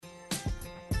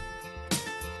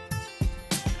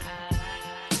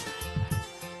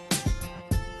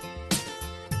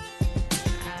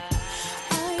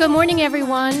Good morning,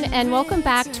 everyone, and welcome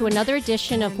back to another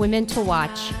edition of Women to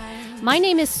Watch. My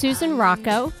name is Susan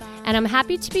Rocco, and I'm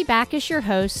happy to be back as your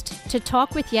host to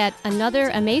talk with yet another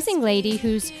amazing lady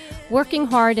who's working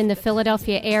hard in the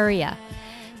Philadelphia area.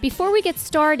 Before we get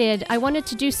started, I wanted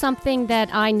to do something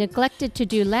that I neglected to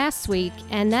do last week,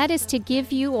 and that is to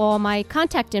give you all my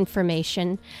contact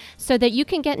information so that you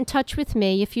can get in touch with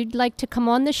me if you'd like to come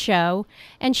on the show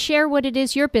and share what it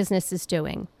is your business is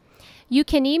doing. You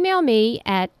can email me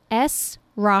at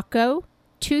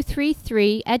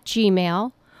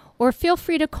srocco233@gmail.com, or feel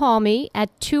free to call me at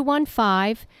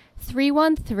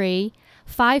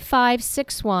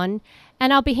 215-313-5561,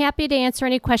 and I'll be happy to answer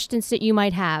any questions that you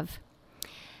might have.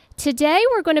 Today,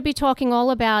 we're going to be talking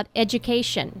all about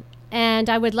education, and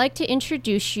I would like to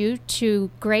introduce you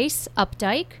to Grace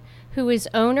Opdyke, who is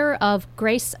owner of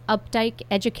Grace Opdyke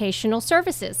Educational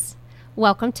Services.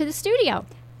 Welcome to the studio.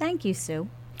 Thank you, Sue.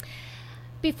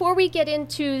 Before we get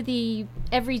into the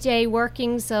everyday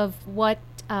workings of what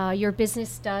your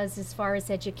business does as far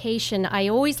as education, I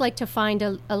always like to find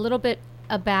a little bit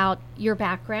about your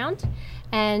background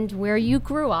and where you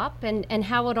grew up and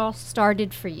how it all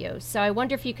started for you. So I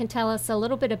wonder if you can tell us a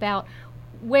little bit about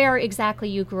where exactly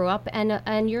you grew up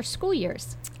and your school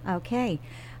years. Okay.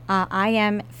 I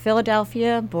am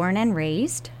Philadelphia born and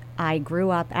raised. I grew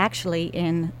up actually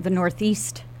in the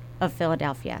northeast of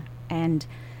Philadelphia and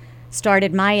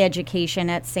started my education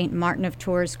at St. Martin of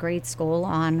Tours Grade School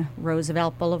on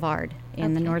Roosevelt Boulevard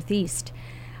in the northeast.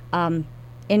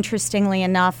 Interestingly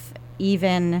enough,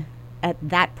 even at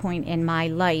that point in my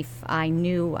life, I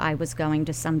knew I was going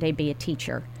to someday be a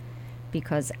teacher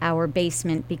because our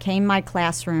basement became my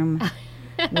classroom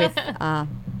with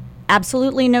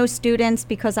absolutely no students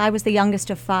because I was the youngest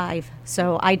of 5.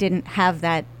 So I didn't have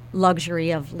that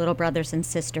luxury of little brothers and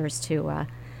sisters to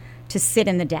sit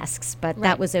in the desks, but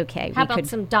that was okay. How about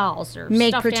some dolls or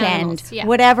make stuffed pretend animals? Yeah.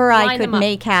 Whatever I could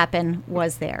make happen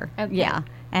was there. Okay. Yeah,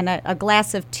 and a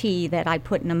glass of tea that I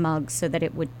put in a mug so that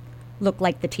it would look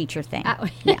like the teacher thing. Oh.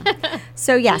 Yeah.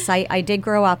 So yes, I did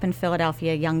grow up in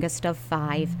Philadelphia, youngest of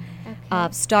 5.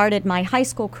 Okay. Started my high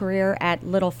school career at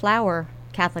Little Flower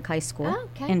Catholic High School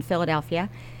in Philadelphia.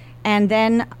 And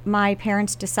then my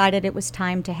parents decided it was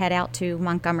time to head out to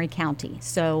Montgomery County.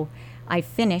 So I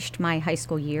finished my high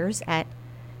school years at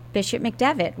Bishop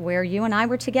McDevitt, where you and I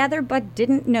were together, but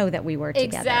didn't know that we were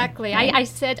together. Exactly. Right? I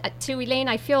said to Elaine,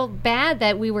 I feel bad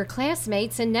that we were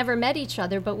classmates and never met each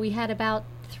other, but we had about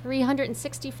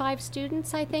 365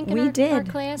 students, I think, in our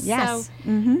class. Yes. So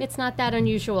it's not that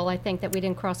unusual, I think, that we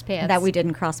didn't cross paths. That we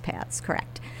didn't cross paths,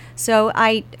 correct. So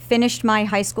I finished my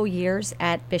high school years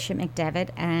at Bishop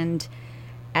McDevitt, and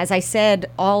as I said,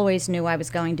 always knew I was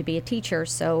going to be a teacher,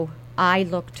 so I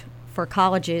looked for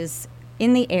colleges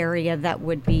in the area that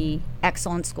would be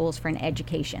excellent schools for an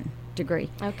education degree.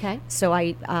 Okay. So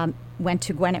I went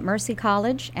to Gwinnett Mercy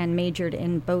College and majored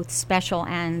in both special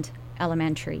and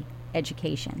elementary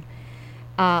education.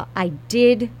 I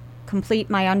did complete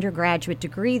my undergraduate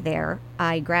degree there.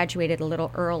 I graduated a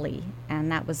little early, and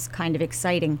that was kind of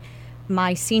exciting.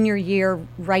 My senior year,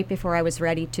 right before I was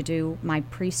ready to do my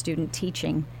pre-student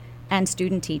teaching and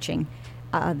student teaching,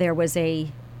 there was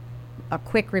a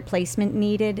quick replacement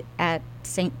needed at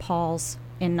St. Paul's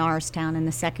in Norristown in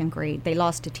the 2nd grade. They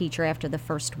lost a teacher after the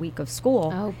first week of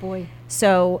school. Oh, boy.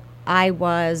 So I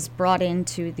was brought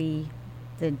into the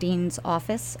dean's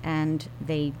office, and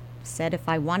they said if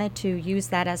I wanted to use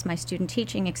that as my student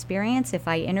teaching experience, if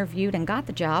I interviewed and got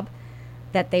the job,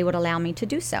 that they would allow me to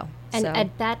do so. And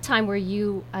at that time, were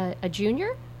you a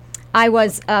junior? I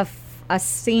was a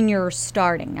senior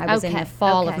starting. I was in the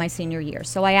fall of my senior year.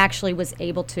 So I actually was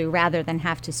able to, rather than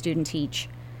have to student teach,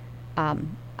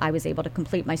 I was able to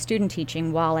complete my student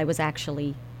teaching while I was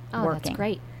actually working. That's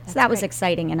great. So that was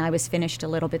exciting, and I was finished a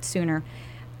little bit sooner,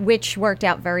 which worked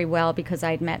out very well because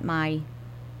I'd met my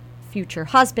future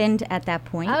husband at that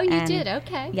point. Oh, you did?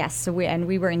 Okay. Yes, so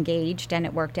we were engaged, and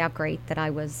it worked out great that I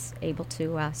was able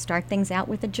to start things out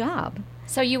with a job.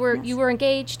 So you were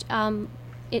engaged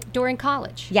during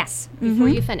college? Yes. Before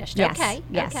you finished? Yes. Okay.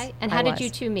 Yes, okay. And how did you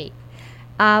two meet?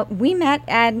 We met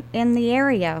in the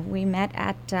area. We met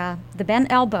at the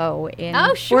Bent Elbow in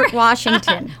Fort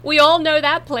Washington. We all know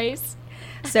that place.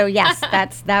 So yes,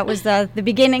 that was the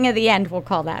beginning of the end. We'll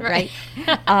call that right.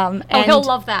 And he'll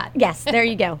love that. Yes, there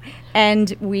you go.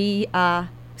 And we, so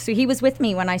he was with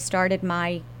me when I started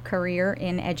my career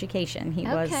in education. He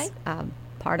was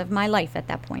part of my life at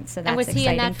that point. So that's exciting too. And was he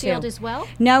in that field as well?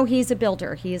 No, he's a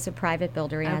builder. He is a private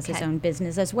builder. He has his own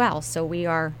business as well. So we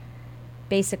are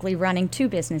basically running 2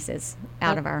 businesses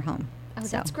out of our home. Oh,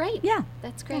 so, that's great. Yeah.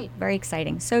 That's great. Yeah, very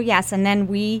exciting. So yes, and then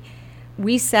we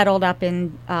we settled up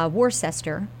in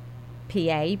Worcester,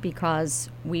 PA, because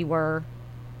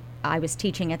I was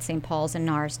teaching at St. Paul's in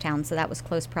Norristown, so that was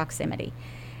close proximity.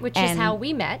 Which is how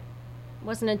we met.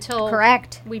 Wasn't until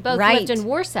correct. we both right. lived in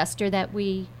Worcester that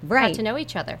we right. got to know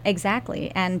each other.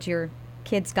 Exactly. And your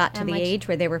kids got to the age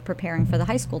where they were preparing for the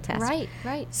high school test. Right,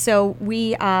 right. So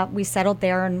we settled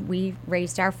there, and we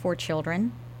raised our 4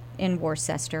 children in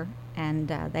Worcester, and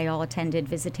they all attended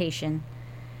visitation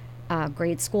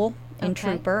grade school in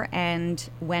Trooper, and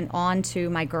went on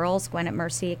to my girls' Gwinnett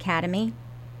Mercy Academy.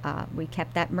 We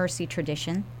kept that Mercy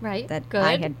tradition that Good.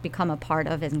 I had become a part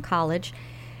of in college.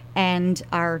 And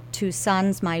our 2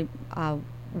 sons, my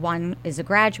one is a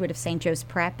graduate of St. Joe's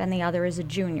Prep, and the other is a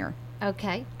junior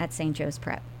at St. Joe's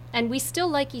Prep. And we still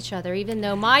like each other, even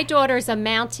though my daughter's a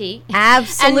Mountie.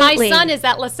 Absolutely. And my son is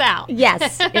at LaSalle.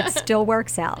 Yes, it still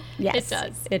works out. Yes, it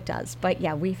does. It does. But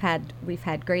yeah, we've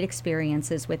had great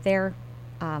experiences with their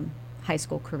high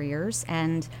school careers,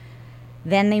 and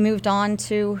then they moved on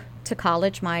to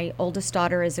college. My oldest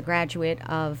daughter is a graduate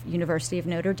of University of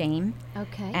Notre Dame.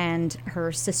 And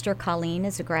her sister Colleen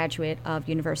is a graduate of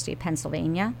University of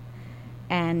Pennsylvania.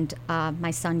 And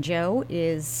my son Joe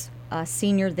is a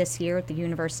senior this year at the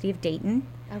University of Dayton.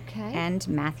 And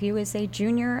Matthew is a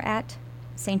junior at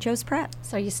St. Joe's Prep.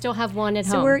 So you still have one at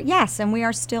home. And we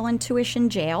are still in tuition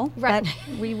jail. Right.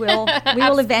 But we will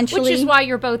eventually. Which is why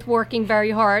you're both working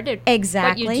very hard at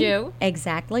what you do.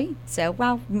 Exactly. So,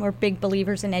 well, we're big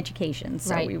believers in education.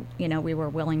 So we were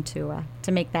willing to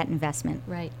make that investment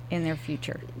in their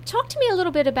future. Talk to me a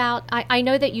little bit about, I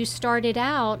know that you started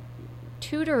out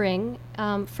tutoring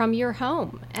from your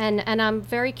home, and I'm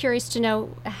very curious to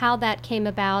know how that came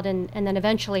about, and then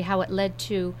eventually how it led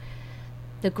to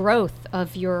the growth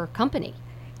of your company.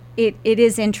 It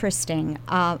is interesting.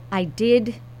 I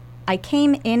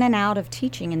came in and out of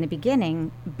teaching in the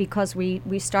beginning because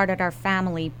we started our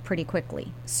family pretty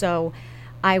quickly. So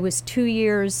I was 2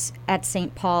 years at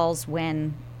St. Paul's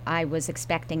when I was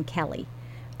expecting Kelly,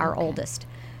 our oldest.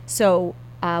 So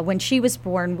when she was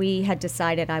born, we had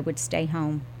decided I would stay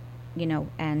home,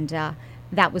 and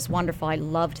that was wonderful. I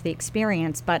loved the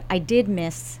experience, but I did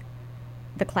miss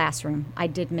the classroom. I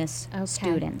did miss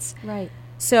students. Right.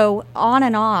 So on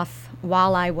and off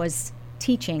while I was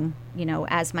teaching,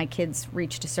 as my kids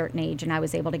reached a certain age and I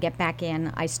was able to get back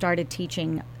in, I started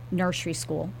teaching nursery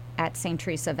school at St.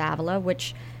 Teresa of Avila,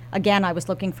 which, again, I was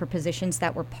looking for positions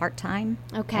that were part-time.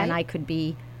 And I could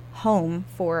be home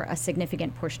for a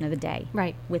significant portion of the day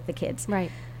with the kids.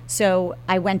 Right. So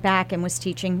I went back and was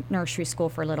teaching nursery school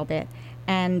for a little bit.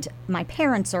 And my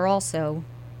parents are also...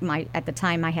 at the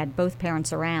time I had both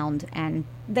parents around, and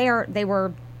they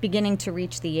were beginning to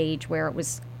reach the age where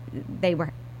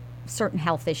certain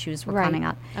health issues were coming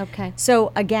up.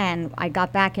 So again, I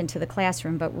got back into the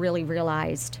classroom, but really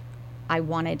realized I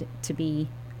wanted to be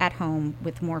at home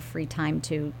with more free time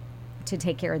to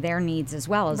take care of their needs as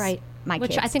well as my kids.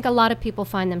 Which I think a lot of people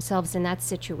find themselves in that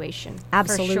situation.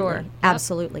 Absolutely. For sure.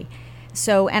 Absolutely.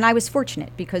 So, and I was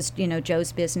fortunate because,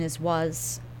 Joe's business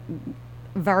was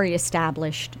very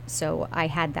established, so I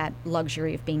had that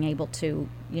luxury of being able to,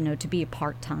 to be a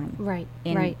part-time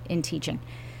in teaching.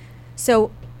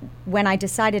 So when I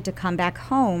decided to come back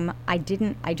home, I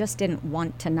just didn't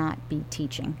want to not be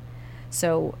teaching.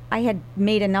 So I had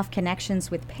made enough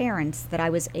connections with parents that I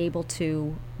was able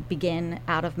to begin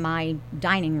out of my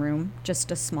dining room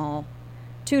just a small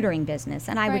tutoring business.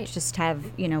 And I would just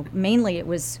have, mainly it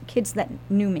was kids that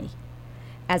knew me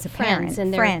as a parent,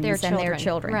 friends and their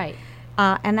children. Right.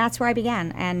 And that's where I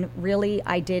began. And really,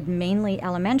 I did mainly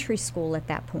elementary school at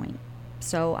that point.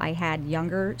 So I had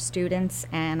younger students,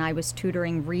 and I was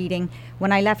tutoring reading.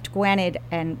 When I left Gwinnett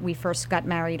and we first got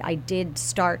married, I did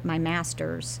start my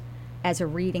master's as a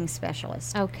reading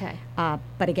specialist.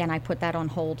 But again, I put that on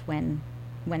hold when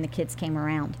the kids came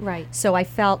around. Right. So I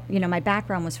felt, my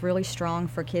background was really strong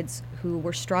for kids who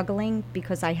were struggling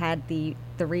because I had the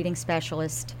reading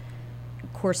specialist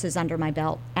courses under my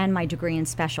belt and my degree in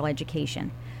special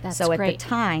education. That's so great. At the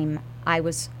time,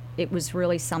 it was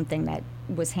really something that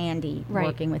was handy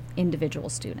working with individual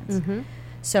students.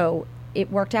 So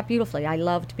it worked out beautifully. I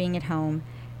loved being at home.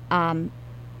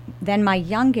 Then my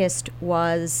youngest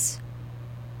was,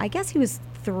 I guess he was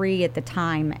 3 at the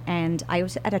time, and I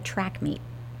was at a track meet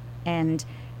and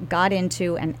got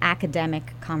into an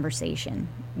academic conversation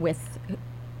with,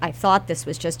 I thought this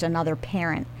was just another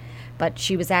parent, but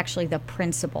she was actually the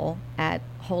principal at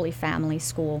Holy Family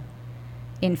School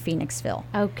in Phoenixville.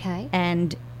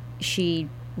 And she,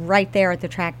 right there at the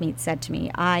track meet, said to me,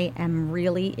 I am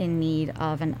really in need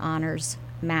of an honors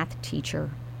math teacher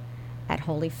at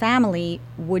Holy Family.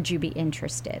 Would you be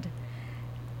interested?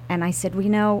 And I said, well, you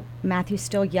know, Matthew's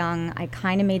still young. I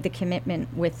kind of made the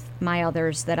commitment with my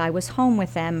others that I was home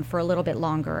with them for a little bit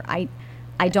longer. I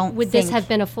don't Would think this have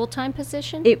been a full-time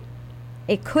position?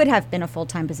 It could have been a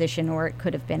full-time position, or it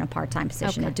could have been a part-time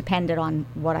position. Okay. It depended on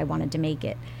what I wanted to make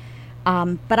it.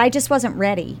 But I just wasn't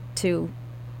ready to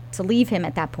leave him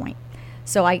at that point.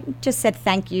 So I just said,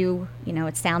 thank you. You know,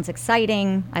 it sounds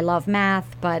exciting. I love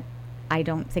math, but I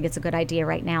don't think it's a good idea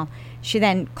right now. She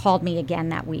then called me again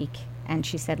that week, and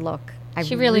she said, look, I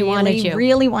She really wanted you.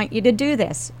 really want you to do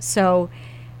this. So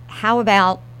how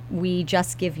about we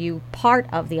just give you part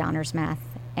of the honors math,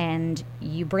 and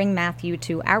you bring Matthew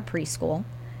to our preschool,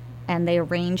 and they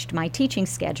arranged my teaching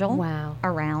schedule Wow.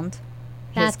 around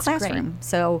That's his classroom. great.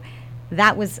 So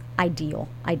that was ideal.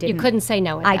 You couldn't say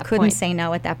no at that point. I couldn't say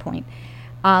no at that point.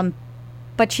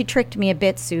 But she tricked me a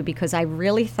bit, Sue, because I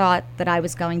really thought that I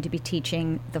was going to be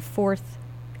teaching the 4th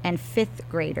and 5th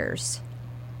graders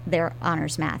their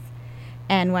honors math.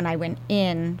 And when I went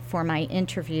in for my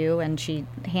interview and she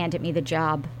handed me the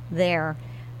job there,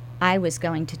 I was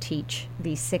going to teach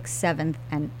the 6th, 7th,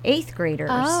 and 8th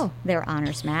graders their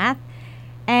honors math.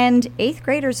 And 8th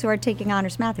graders who are taking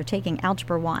honors math are taking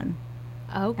Algebra 1.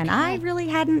 Okay. And I really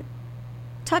hadn't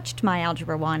touched my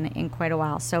Algebra 1 in quite a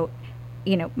while. So,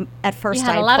 you know, at first You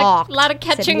had I a lot balked. of said,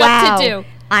 catching up to do.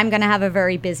 I'm going to have a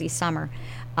very busy summer,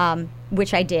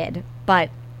 which I did.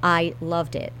 But I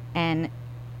loved it and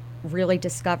really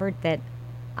discovered that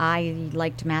I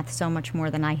liked math so much more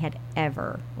than I had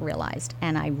ever realized.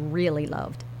 And I really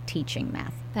loved teaching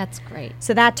math. That's great.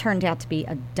 So that turned out to be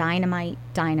a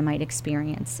dynamite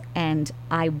experience. And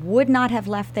I would not have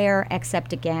left there,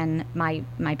 except, again, my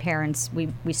parents,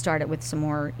 we started with some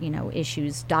more, you know,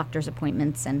 issues, doctor's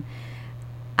appointments. And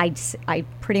I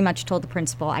pretty much told the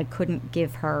principal I couldn't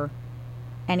give her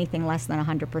anything less than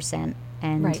 100%.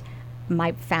 And Right.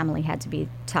 my family had to be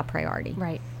top priority.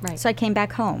 Right, right. So I came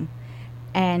back home.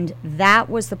 And that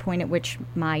was the point at which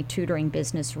my tutoring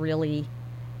business really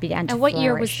began to flourish. And what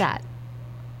year was that?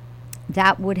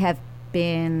 That would have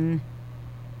been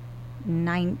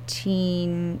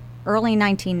early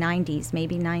 1990s,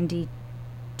 maybe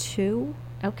 92,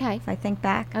 Okay. if I think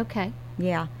back. Okay.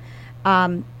 Yeah.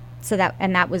 So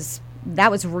that was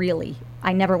really,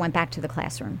 I never went back to the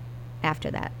classroom after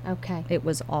that. Okay. It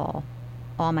was all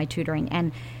my tutoring.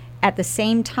 And at the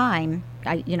same time,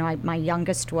 my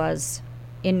youngest was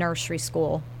in nursery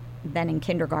school, then in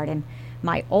kindergarten.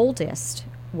 My oldest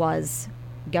was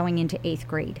going into 8th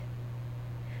grade.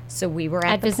 So we were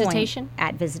at visitation?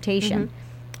 At visitation.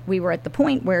 Mm-hmm. We were at the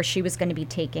point where she was going to be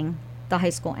taking the high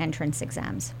school entrance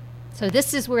exams. So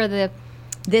this is where the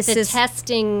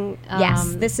testing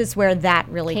yes, this is where that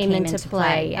really came into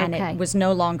play. And okay. It was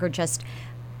no longer just,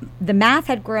 the math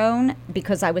had grown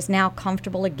because I was now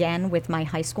comfortable again with my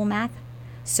high school math.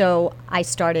 So I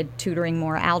started tutoring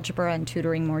more algebra and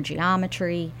tutoring more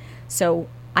geometry. So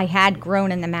I had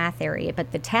grown in the math area,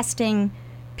 but the testing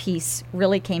piece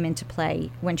really came into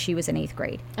play when she was in 8th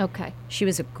grade. Okay. She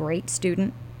was a great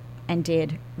student and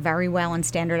did very well in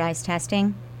standardized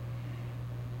testing.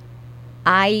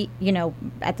 I,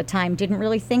 at the time didn't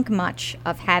really think much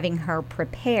of having her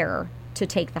prepare to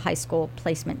take the high school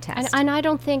placement test. And I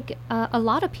don't think a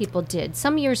lot of people did.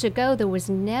 Some years ago, there was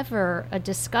never a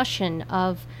discussion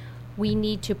of we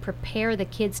need to prepare the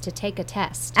kids to take a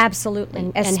test. Absolutely.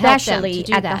 And help them to Especially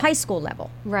do at that. the high school level.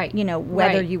 Right.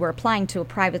 Whether Right. you were applying to a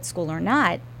private school or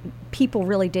not, people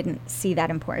really didn't see that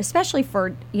important, especially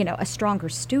for, a stronger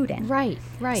student. Right,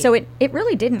 right. So it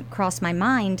really didn't cross my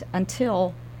mind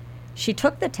until she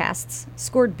took the tests,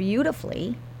 scored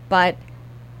beautifully, but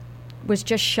was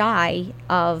just shy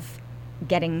of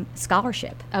getting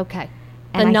scholarship. Okay.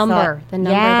 And The number thought,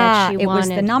 that she wanted. it was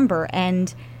the number.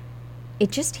 And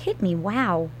it just hit me,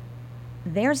 wow,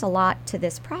 there's a lot to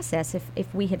this process.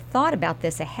 If we had thought about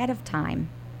this ahead of time,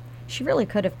 she really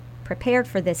could have prepared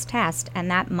for this test, and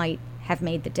that might have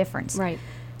made the difference. Right.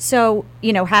 So,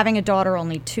 having a daughter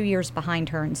only 2 years behind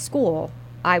her in school,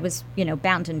 I was,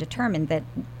 bound and determined that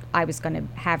I was going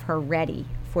to have her ready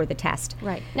for the test.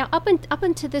 Right. Now, up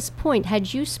until this point,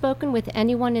 had you spoken with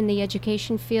anyone in the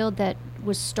education field that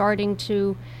was starting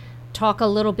to talk a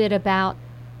little bit about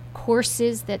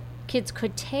courses that kids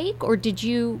could take, or did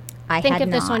you think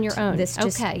of this on your own? This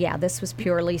okay. This was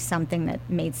purely something that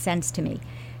made sense to me.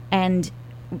 And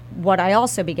what I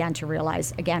also began to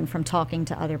realize, again, from talking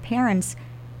to other parents,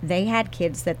 they had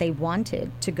kids that they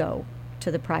wanted to go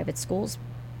to the private schools,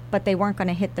 but they weren't going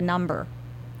to hit the number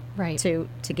right. to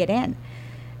get in.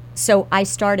 So I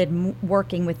started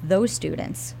working with those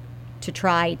students to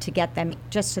try to get them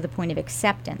just to the point of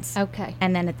acceptance. Okay.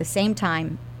 And then at the same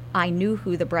time, I knew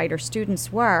who the brighter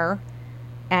students were,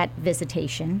 at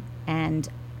visitation and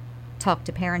talked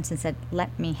to parents and said,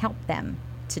 let me help them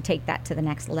to take that to the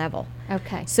next level.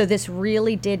 Okay. So this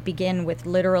really did begin with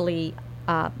literally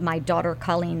my daughter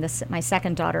Colleen, my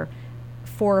second daughter,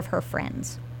 4 of her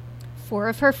friends. 4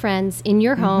 of her friends in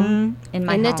your home, in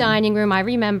my in the home. dining room. I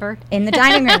remember. In the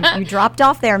dining room. You dropped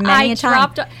off there many a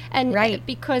time. And right.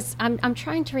 Because I'm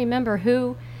trying to remember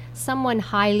who someone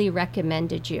highly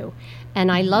recommended you. And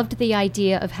I loved the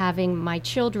idea of having my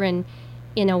children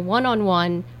in a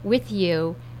one-on-one with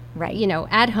you, right? You know,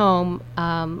 at home,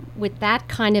 with that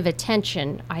kind of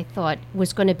attention. I thought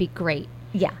was going to be great.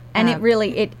 Yeah, and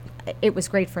it was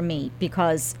great for me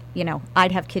because, you know,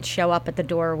 I'd have kids show up at the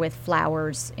door with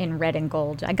flowers in red and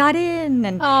gold. I got in,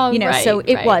 and you know, right, so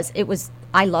it right. was.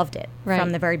 I loved it right.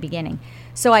 from the very beginning.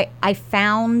 So I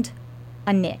found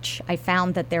a niche. I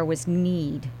found that there was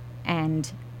need and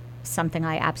something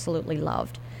I absolutely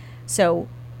loved. So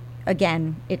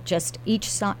again, it just each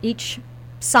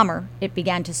summer it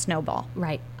began to snowball.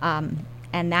 Right. And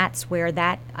that's where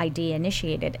that idea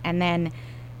initiated. And then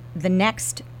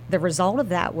the result of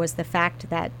that was the fact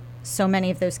that so many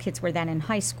of those kids were then in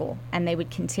high school, and they would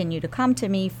continue to come to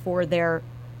me for their,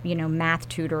 you know, math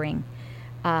tutoring,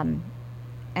 and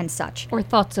such. Or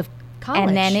thoughts of college.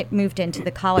 And then it moved into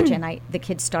the college, and the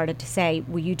kids started to say,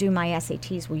 will you do my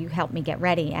SATs? Will you help me get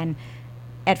ready? And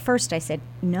at first I said,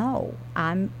 no,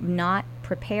 I'm not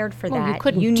prepared for that. You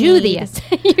couldn't do this.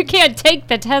 You can't take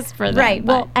the test for that. Right.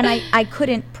 Well, and I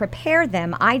couldn't prepare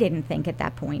them, I didn't think at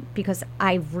that point, because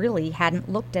I really hadn't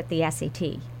looked at the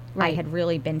SAT. Right. I had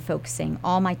really been focusing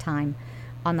all my time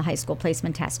on the high school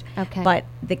placement test. Okay. But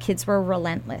the kids were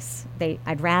relentless.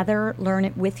 I'd rather learn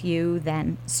it with you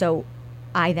than, so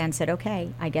I then said,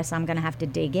 okay, I guess I'm going to have to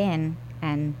dig in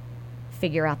and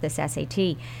figure out this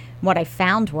SAT. What I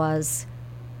found was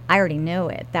I already knew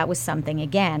it. That was something,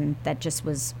 again, that just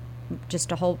was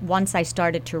just a whole, once I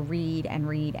started to read and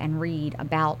read and read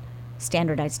about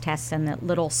standardized tests and the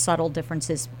little subtle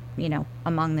differences, you know,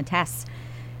 among the tests,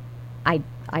 I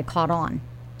caught on.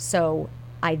 So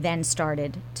I then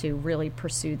started to really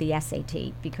pursue the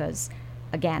SAT because,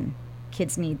 again,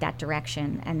 kids need that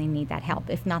direction and they need that help.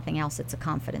 If nothing else, it's a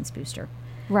confidence booster.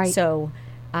 Right. So,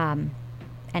 and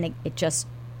it just,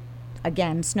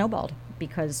 again, snowballed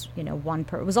because, you know,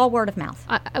 it was all word of mouth.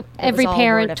 Every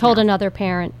parent told another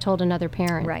parent, told another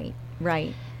parent. Right,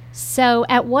 right. So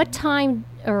at what time,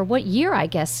 or what year, I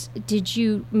guess, did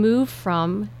you move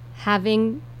from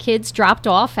having kids dropped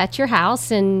off at your house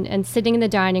and sitting in the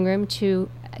dining room to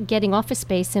getting office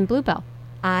space in Bluebell?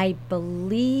 I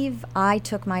believe I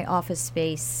took my office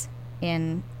space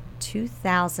in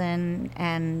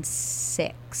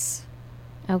 2006.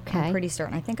 Okay. I'm pretty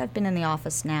certain. I think I've been in the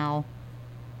office now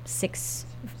 6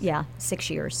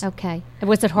 years. Okay.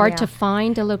 Was it hard to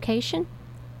find a location?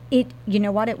 You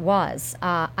know what it was?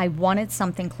 I wanted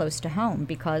something close to home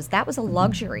because that was a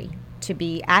luxury to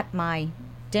be at my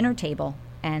dinner table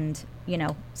and, you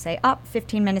know, say,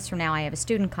 15 minutes from now I have a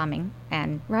student coming,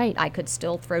 and right. I could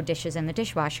still throw dishes in the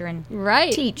dishwasher and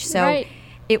right. teach. So right.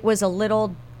 it was a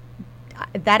little,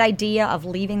 that idea of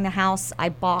leaving the house, I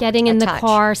balked getting in the touch.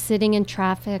 car, sitting in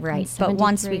traffic. Right. But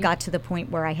once we got to the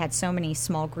point where I had so many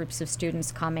small groups of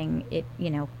students coming, it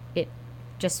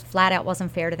just flat out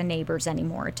wasn't fair to the neighbors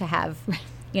anymore to have,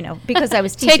 you know, because I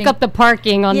was teaching. Take up the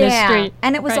parking on the street.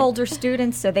 And it was right. older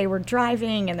students, so they were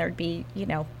driving, and there'd be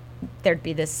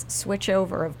this switch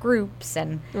over of groups.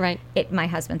 And right. My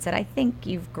husband said, I think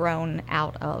you've grown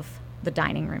out of the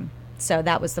dining room. So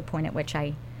that was the point at which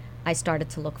I started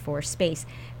to look for space.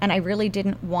 And I really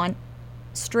didn't want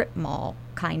strip mall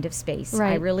kind of space.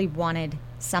 Right. I really wanted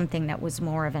something that was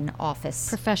more of an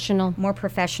office. More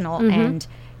professional, mm-hmm. and,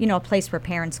 you know, a place where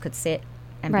parents could sit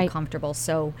and right. be comfortable.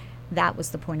 So that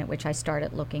was the point at which I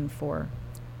started looking for.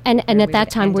 And at that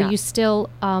time, were you still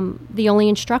the only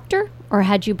instructor, or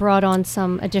had you brought on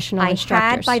some additional instructors? I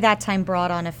had by that time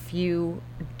brought on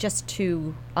just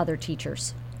 2 other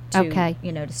teachers to,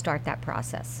 you know, to start that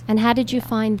process. And how did you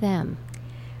find them?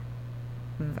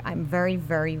 I'm very,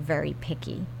 very, very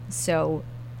picky. So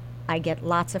I get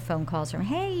lots of phone calls from,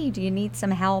 hey, do you need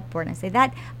some help? And I say,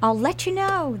 I'll let you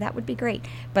know. That would be great.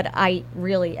 But I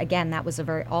really, again, that was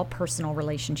all personal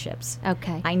relationships.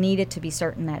 Okay. I needed to be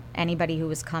certain that anybody who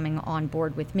was coming on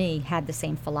board with me had the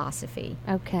same philosophy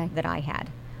that I had.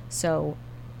 So,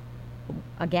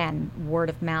 again, word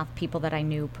of mouth, people that I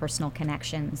knew, personal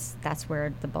connections, that's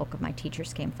where the bulk of my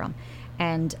teachers came from.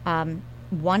 And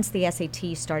once the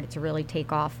SAT started to really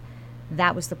take off,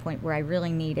 that was the point where I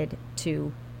really needed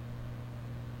to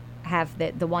have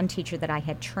the one teacher that I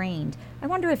had trained. I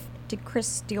wonder did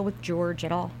Chris deal with George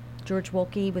at all? George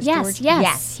Wolke was Yes, George?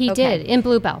 yes, he did, in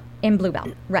Bluebell. In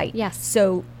Bluebell, right. Yes.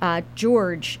 So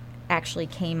George actually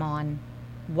came on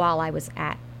while I was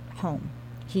at home.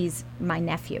 He's my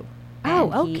nephew. Oh,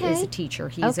 and okay. He is a teacher.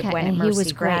 He's a Gwinnett and he Mercy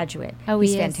was great. graduate. Oh,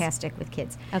 He's he is. fantastic with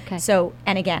kids. Okay. So,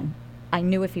 and again, I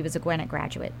knew if he was a Gwinnett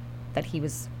graduate that he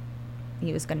was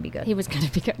going to be good. He was going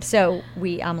to be good. So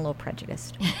I'm a little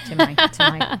prejudiced to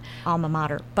my alma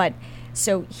mater. But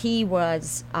so he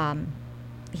was,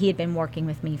 he had been working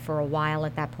with me for a while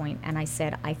at that point, and I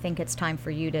said, I think it's time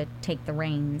for you to take the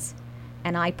reins.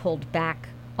 And I pulled back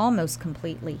almost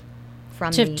completely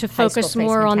from the to high focus school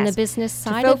more placement on test. the business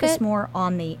side to of focus it? more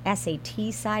on the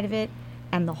SAT side of it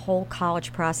and the whole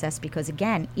college process, because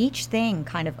again, each thing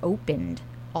kind of opened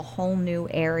a whole new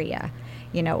area.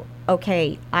 You know,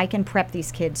 okay, I can prep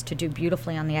these kids to do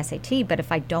beautifully on the SAT, but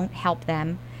if I don't help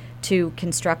them to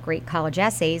construct great college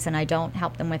essays, and I don't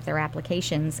help them with their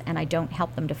applications, and I don't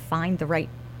help them to find the right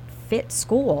fit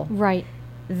school, Right.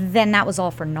 then that was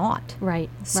all for naught. Right.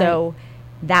 So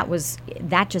that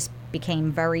just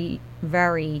became very,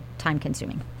 very time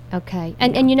consuming. Okay.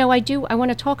 And you know, I want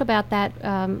to talk about that,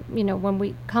 you know, when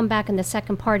we come back in the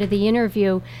second part of the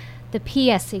interview, the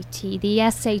PSAT, the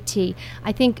SAT.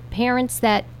 I think parents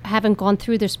that haven't gone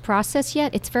through this process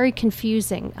yet, it's very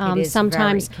confusing. It is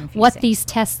sometimes very confusing. what these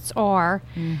tests are.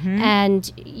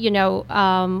 And, you know,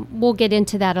 we'll get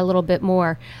into that a little bit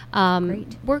more.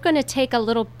 Great. We're going to take a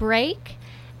little break.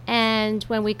 And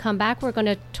when we come back, we're going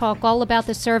to talk all about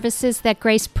the services that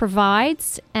Grace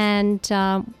provides, and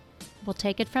we'll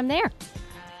take it from there.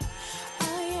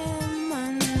 I am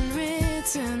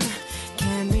unwritten,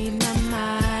 can't read my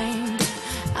mind,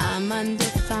 I'm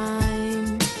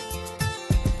undefined.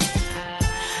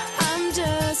 I'm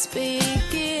just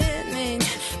beginning,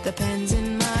 the pen's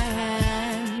in my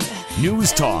hand.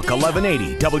 News Talk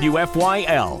 1180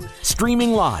 WFYL.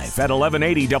 Streaming live at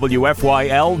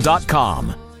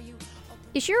 1180WFYL.com.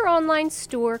 Is your online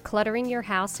store cluttering your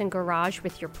house and garage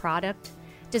with your product?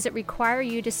 Does it require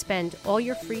you to spend all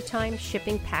your free time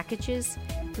shipping packages,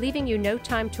 leaving you no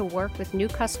time to work with new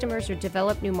customers or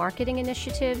develop new marketing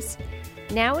initiatives?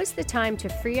 Now is the time to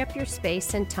free up your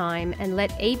space and time and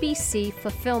let ABC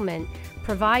Fulfillment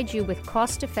provide you with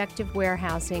cost-effective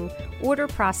warehousing, order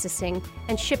processing,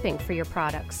 and shipping for your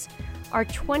products. Our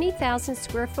 20,000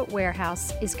 square foot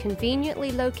warehouse is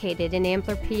conveniently located in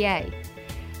Ambler, PA.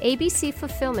 ABC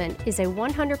Fulfillment is a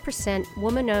 100%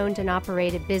 woman-owned and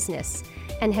operated business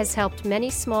and has helped many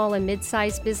small and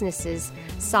mid-sized businesses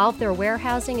solve their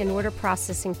warehousing and order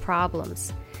processing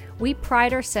problems. We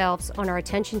pride ourselves on our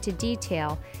attention to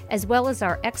detail as well as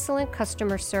our excellent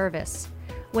customer service.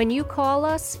 When you call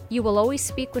us, you will always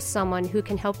speak with someone who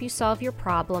can help you solve your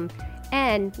problem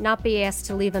and not be asked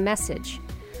to leave a message.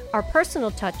 Our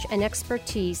personal touch and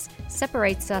expertise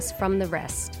separates us from the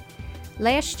rest.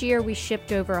 Last year, we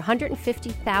shipped over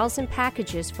 150,000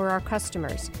 packages for our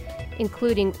customers,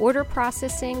 including order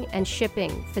processing and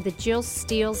shipping for the Jill's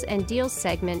Steals and Deals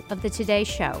segment of the Today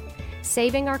Show,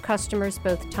 saving our customers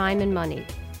both time and money.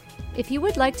 If you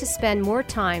would like to spend more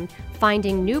time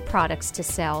finding new products to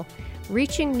sell,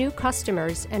 reaching new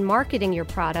customers, and marketing your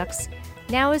products,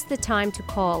 now is the time to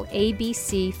call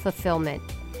ABC Fulfillment.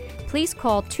 Please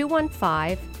call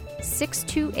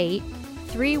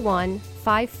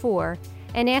 215-628-3154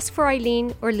 and ask for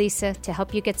Eileen or Lisa to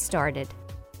help you get started.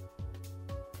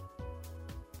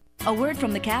 A word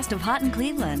from the cast of Hot in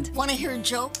Cleveland. Want to hear a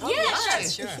joke?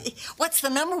 Sure. What's the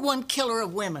number one killer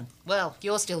of women? Well,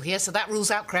 you're still here, so that rules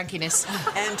out crankiness.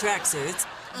 And tracksuits.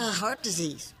 Heart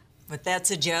disease. But that's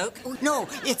a joke? Oh, no,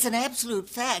 it's an absolute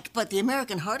fact, but the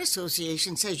American Heart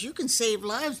Association says you can save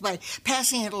lives by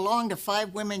passing it along to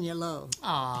 5 women you love.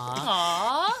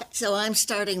 Aww. So I'm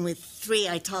starting with 3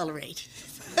 I tolerate.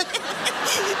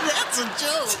 That's a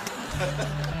joke.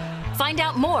 Find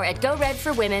out more at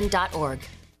goredforwomen.org.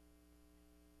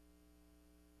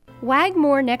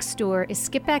 Wagmore Next Door is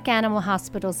Skipback Animal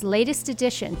Hospital's latest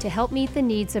addition to help meet the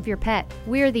needs of your pet.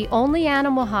 We are the only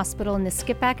animal hospital in the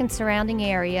Skipback and surrounding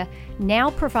area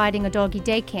now providing a doggy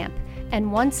day camp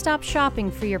and one-stop shopping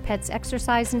for your pet's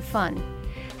exercise and fun.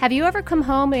 Have you ever come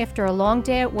home after a long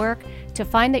day at work to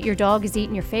find that your dog has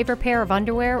eaten your favorite pair of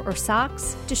underwear or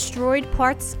socks, destroyed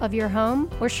parts of your home,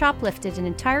 or shoplifted an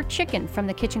entire chicken from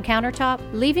the kitchen countertop?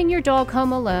 Leaving your dog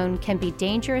home alone can be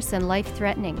dangerous and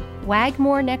life-threatening.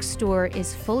 Wagmore Next Door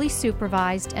is fully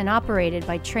supervised and operated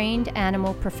by trained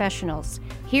animal professionals.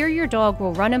 Here your dog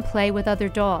will run and play with other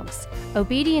dogs.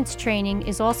 Obedience training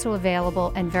is also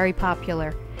available and very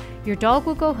popular. Your dog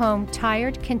will go home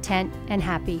tired, content, and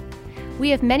happy. We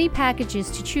have many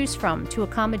packages to choose from to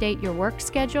accommodate your work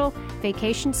schedule,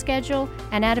 vacation schedule,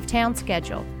 and out-of-town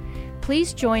schedule.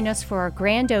 please join us for our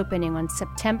grand opening on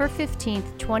September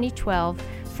 15th, 2012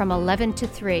 from 11 to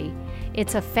 3.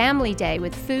 It's a family day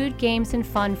with food, games, and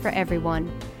fun for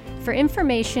everyone. For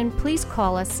information, please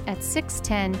call us at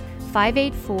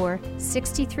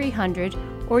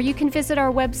 610-584-6300, or you can visit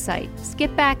our website,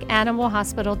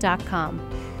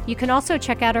 skipbackanimalhospital.com. You can also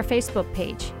check out our Facebook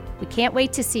page. We can't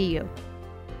wait to see you.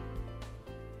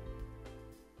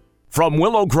 From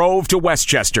Willow Grove to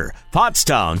Westchester,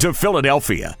 Pottstown to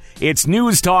Philadelphia, it's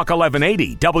News Talk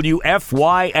 1180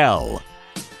 WFYL.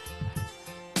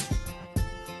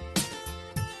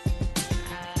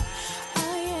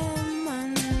 I am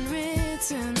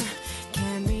unwritten,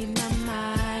 can't read my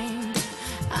mind.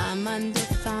 I'm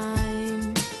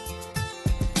undefined.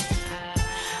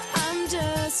 I'm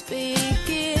just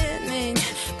beginning,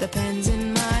 the pen's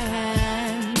in my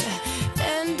hand,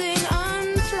 ending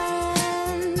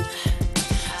unplanned.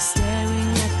 Staring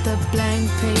at the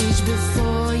blank page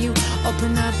before you,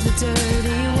 open up the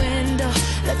dirty window,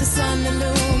 let the sun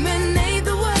illuminate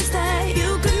the words that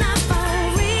you could not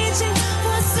find. Reaching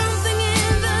for something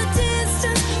in the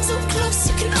distance, so close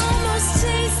you can almost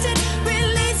taste it.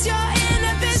 Release your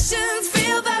inhibitions,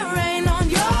 feel the rain on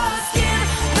your skin.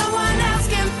 No one else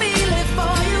can feel it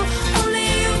for you, only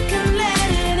you can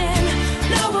let it in.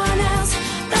 No one else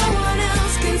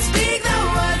can speak the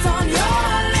words on your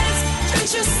lips.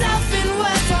 Drench yourself in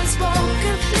words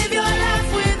unspoken, live your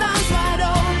life with arms wide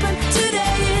open.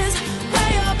 Today is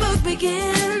where your book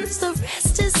begins, the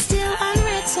rest is still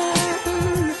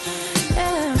unwritten.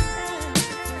 Yeah.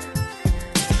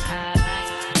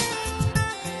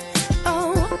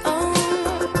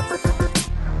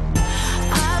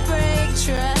 I break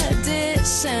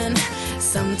tradition.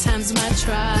 Sometimes my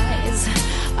tries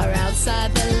are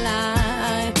outside the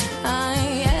line.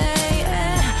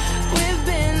 We've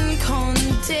been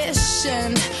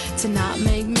conditioned to not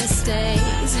make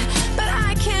mistakes, but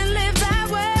I can't live that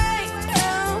way.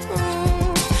 No.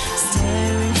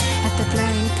 Staring at the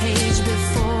blank page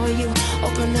before you,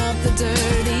 open up the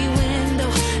dirty window,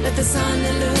 let the sun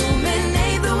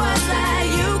illuminate the words that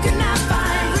you could not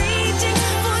find. Reaching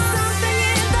for something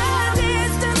in the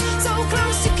distance, so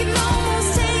close you can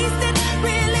almost taste it.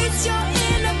 Release your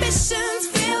inhibitions,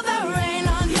 feel the rain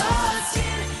on your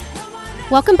skin.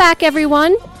 Welcome back,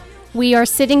 everyone. We are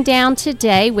sitting down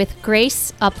today with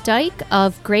Grace Opdyke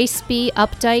of Grace B.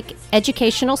 Opdyke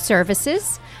Educational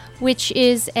Services, which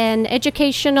is an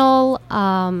educational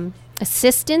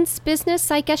assistance business,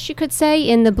 I guess you could say,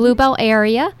 in the Bluebell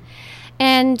area.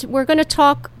 And we're going to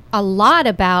talk a lot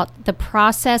about the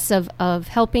process of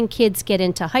helping kids get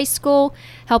into high school,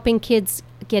 helping kids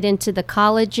get into the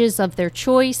colleges of their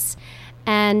choice.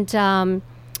 And I'm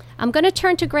going to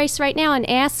turn to Grace right now and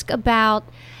ask about,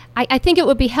 I think it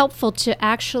would be helpful to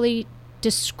actually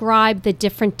describe the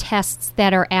different tests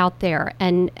that are out there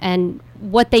and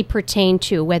what they pertain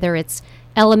to, whether it's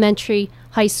elementary,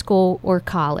 high school, or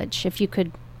college, if you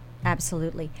could.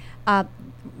 Absolutely.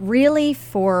 Really,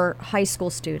 for high school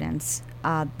students,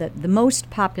 the most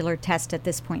popular test at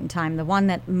this point in time, the one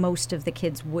that most of the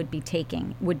kids would be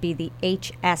taking, would be the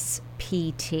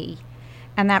HSPT.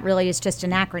 And that really is just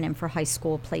an acronym for High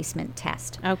School Placement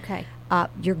Test. Okay.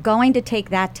 You're going to take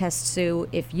that test, Sue,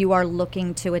 if you are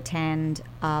looking to attend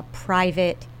a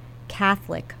private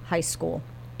Catholic high school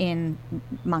in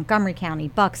Montgomery County,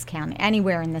 Bucks County,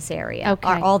 anywhere in this area.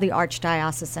 Okay. All the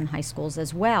archdiocesan high schools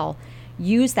as well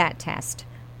use that test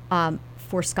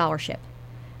for scholarship.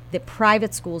 The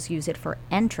private schools use it for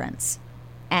entrance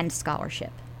and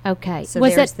scholarship. Okay. So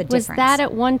was there's the difference. Was that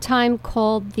at one time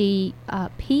called the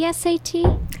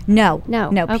PSAT? No.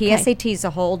 Okay. PSAT is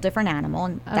a whole different animal,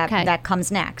 and that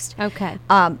comes next. Okay.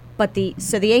 But the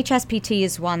HSPT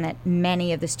is one that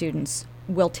many of the students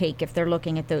will take if they're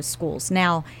looking at those schools.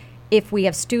 Now, if we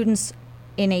have students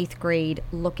in 8th grade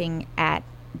looking at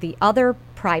the other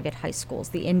private high schools,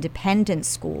 the independent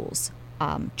schools,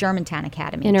 Germantown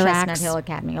Academy, Interacts. Chestnut Hill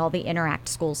Academy, all the Interact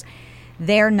schools,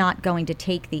 they're not going to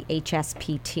take the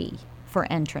HSPT for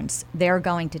entrance. They're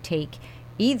going to take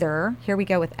either, here we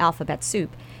go with alphabet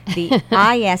soup, the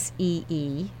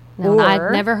ISEE, No, or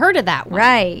I've never heard of that one.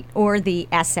 right, or the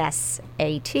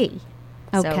SSAT.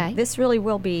 Okay. So this really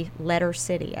will be letter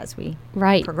city as we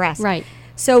Right. progress. Right.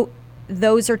 So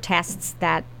those are tests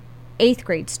that 8th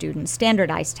grade students,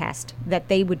 standardized test, that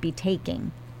they would be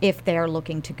taking if they're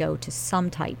looking to go to some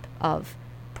type of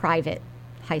private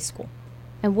high school.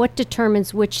 And what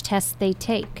determines which tests they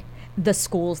take? The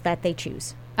schools that they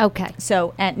choose. Okay.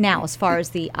 So now, as far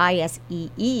as the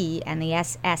ISEE and the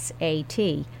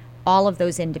SSAT, all of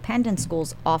those independent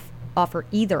schools offer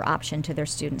either option to their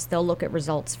students. They'll look at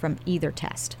results from either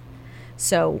test.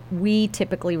 So we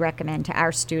typically recommend to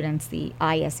our students the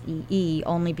ISEE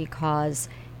only because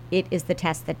it is the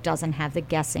test that doesn't have the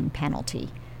guessing penalty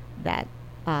that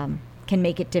can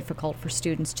make it difficult for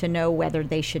students to know whether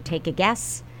they should take a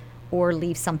guess or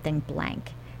leave something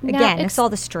blank. Again, it's all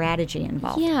the strategy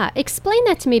involved. Yeah, explain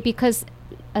that to me, because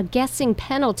a guessing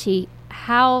penalty,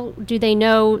 how do they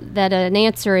know that an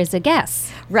answer is a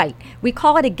guess? Right. We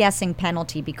call it a guessing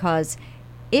penalty because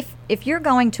if you're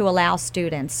going to allow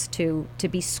students to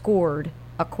be scored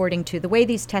according to the way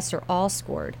these tests are all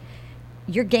scored,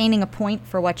 you're gaining a point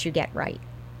for what you get right.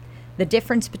 The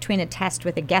difference between a test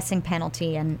with a guessing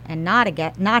penalty and not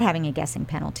having a guessing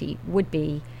penalty would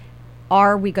be,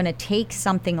 are we going to take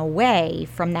something away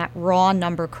from that raw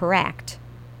number correct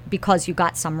because you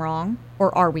got some wrong,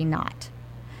 or are we not?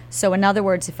 So in other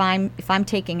words, if I'm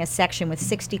taking a section with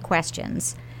 60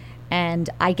 questions and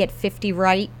I get 50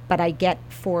 right, but I get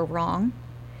 4 wrong,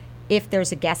 if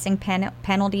there's a guessing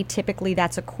penalty, typically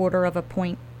that's a quarter of a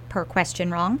point per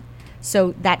question wrong.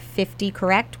 So that 50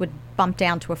 correct would bump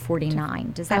down to a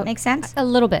 49. Does that make sense? A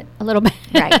little bit.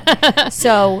 Right.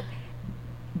 So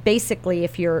basically,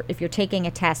 if you're taking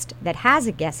a test that has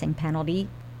a guessing penalty,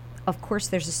 of course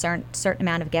there's a certain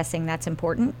amount of guessing that's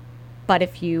important. But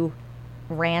if you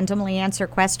randomly answer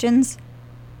questions,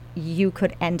 you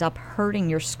could end up hurting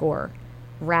your score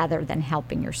rather than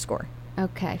helping your score.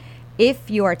 Okay.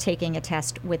 If you are taking a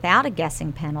test without a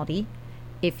guessing penalty,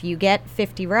 if you get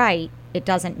 50 right, it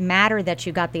doesn't matter that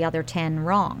you got the other 10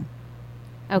 wrong.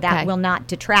 Okay. That will not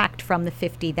detract from the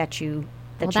 50 that you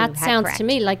that had sounds correct. to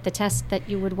me like the test that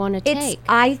you would want to take.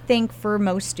 I think for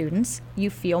most students, you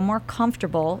feel more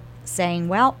comfortable saying,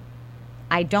 well,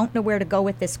 I don't know where to go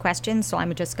with this question, so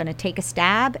I'm just going to take a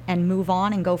stab and move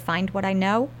on and go find what I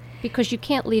know. Because you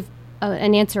can't leave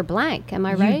an answer blank, am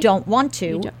I right? You don't want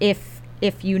to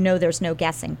if you know there's no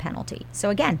guessing penalty. So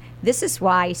again, this is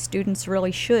why students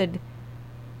really should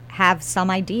have some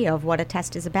idea of what a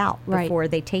test is about before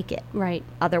they take it. Right.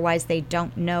 Otherwise, they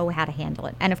don't know how to handle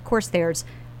it. And of course, there's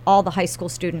all the high school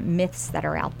student myths that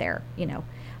are out there. You know,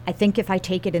 I think if I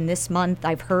take it in this month,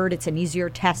 I've heard it's an easier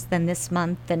test than this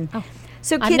month. And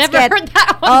so kids I've never heard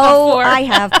that one before. I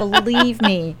have. Believe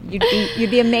me, you'd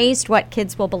be amazed what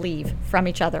kids will believe from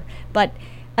each other. But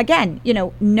again, you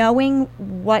know, knowing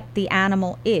what the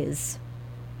animal is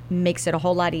makes it a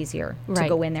whole lot easier to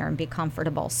go in there and be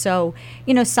comfortable. So,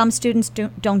 you know, some students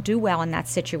don't do well in that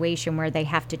situation where they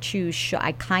have to choose,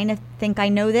 I kind of think I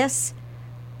know this,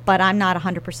 but I'm not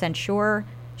 100% sure.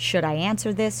 Should I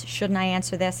answer this? Shouldn't I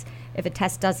answer this? If a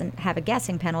test doesn't have a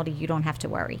guessing penalty, you don't have to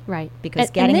worry. Right. Because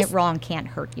getting it wrong can't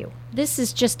hurt you. This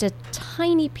is just a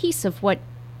tiny piece of what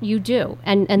you do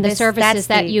and the services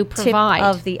that you provide.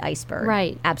 Tip of the iceberg.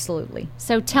 Right. Absolutely.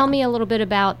 So tell me a little bit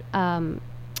about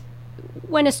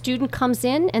when a student comes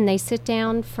in and they sit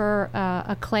down for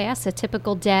a class, a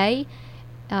typical day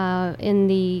in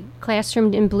the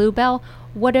classroom in Bluebell,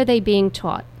 what are they being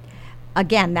taught?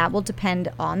 Again, that will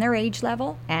depend on their age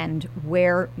level and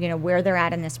where they're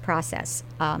at in this process.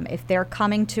 If they're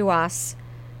coming to us,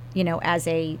 you know, as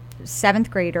a 7th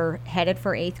grader headed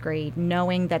for 8th grade,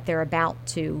 knowing that they're about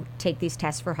to take these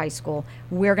tests for high school,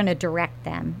 we're going to direct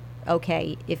them.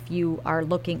 Okay, if you are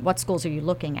looking, what schools are you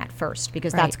looking at first?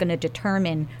 Because that's going to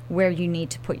determine where you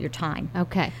need to put your time.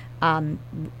 Okay.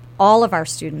 All of our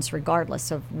students,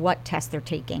 regardless of what test they're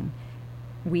taking,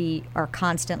 we are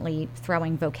constantly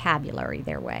throwing vocabulary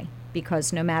their way,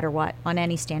 because no matter what, on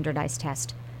any standardized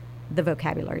test, the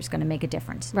vocabulary is going to make a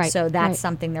difference. Right. So that's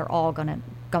something they're all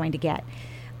going to get.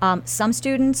 Some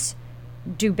students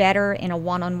do better in a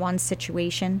one-on-one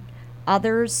situation.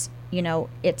 Others, you know,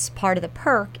 it's part of the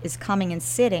perk is coming and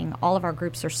sitting. All of our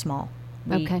groups are small.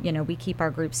 We keep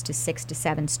our groups to 6 to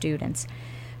 7 students.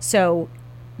 So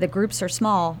the groups are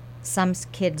small. Some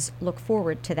kids look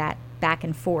forward to that back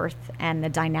and forth and the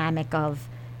dynamic of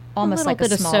almost like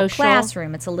a small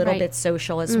classroom. It's a little bit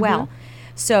social as well.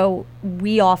 So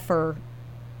we offer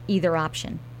either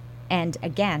option. And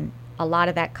again, a lot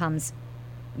of that comes,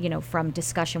 you know, from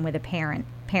discussion with a parent.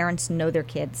 Parents know their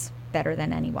kids better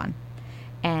than anyone.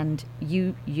 And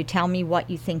you tell me what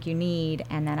you think you need,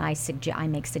 and then I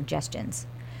make suggestions.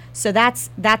 So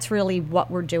that's really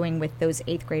what we're doing with those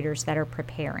 8th graders that are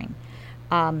preparing.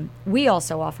 We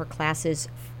also offer classes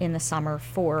in the summer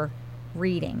for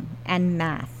reading and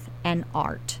math and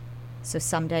art. So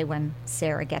someday when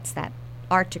Sarah gets that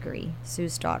art degree,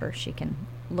 Sue's daughter, she can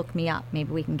look me up.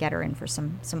 Maybe we can get her in for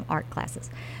some art classes.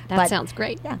 That sounds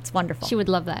great. Yeah, it's wonderful. She would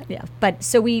love that. Yeah. But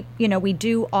so we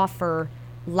do offer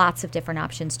lots of different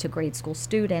options to grade school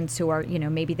students who are, you know,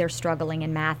 maybe they're struggling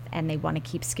in math and they want to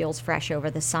keep skills fresh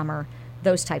over the summer,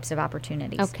 those types of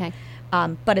opportunities. Okay.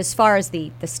 But as far as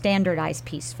the standardized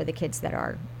piece for the kids that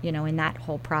are, in that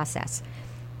whole process,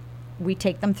 we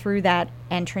take them through that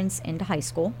entrance into high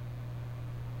school.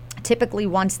 Typically,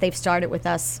 once they've started with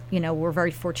us, we're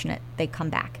very fortunate they come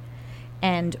back.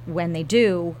 And when they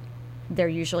do, they're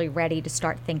usually ready to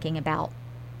start thinking about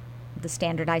the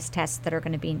standardized tests that are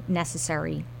going to be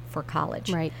necessary for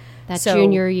college. Right. That's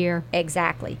junior year.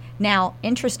 Exactly. Now,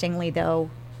 interestingly, though,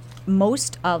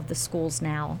 most of the schools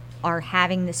now are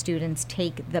having the students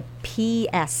take the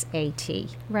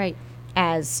PSAT Right.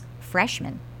 as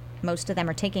freshmen. Most of them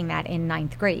are taking that in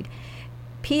 9th grade.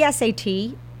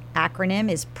 PSAT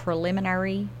acronym is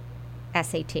Preliminary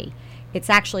SAT. It's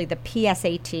actually the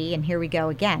PSAT, and here we go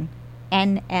again,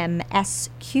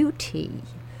 NMSQT.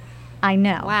 I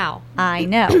know. Wow. I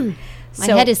know. My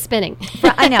head is spinning.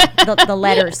 I know. The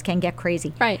letters can get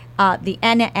crazy. Right. The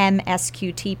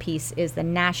NMSQT piece is the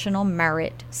National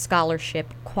Merit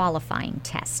Scholarship Qualifying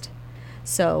Test.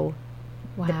 So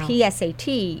Wow. the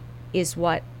PSAT is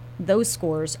what, those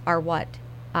scores are what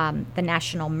the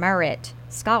National Merit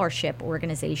Scholarship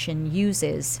Organization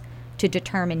uses to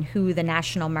determine who the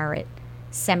National Merit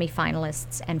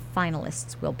semifinalists and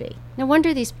finalists will be. No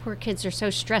wonder these poor kids are so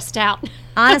stressed out.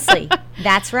 Honestly,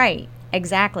 that's right.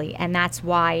 Exactly. And that's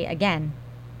why, again,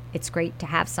 it's great to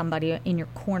have somebody in your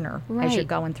corner as you're Right.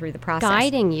 going through the process.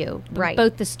 Guiding you, Right.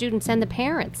 both the students and the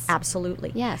parents.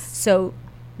 Absolutely. Yes. So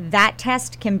that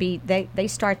test can be, they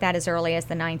start that as early as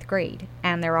the 9th grade.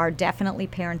 And there are definitely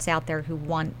parents out there who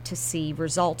want to see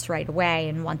results right away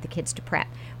and want the kids to prep.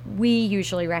 We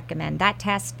usually recommend that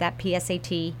test, that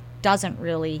PSAT, doesn't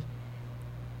really,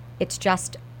 it's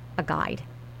just a guide.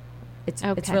 It's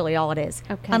Okay. really all it is.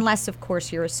 Okay. Unless, of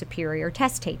course, you're a superior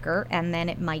test taker, and then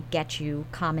it might get you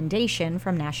commendation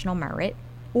from National Merit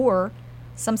or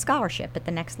some scholarship at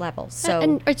the next level. So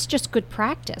and it's just good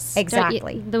practice. Don't you-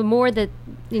 Exactly. The more that,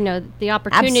 the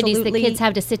opportunities Absolutely. the kids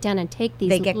have to sit down and take these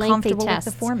they get lengthy comfortable tests.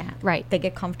 with the format. Right. They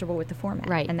get comfortable with the format.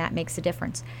 Right. And that makes a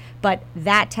difference. But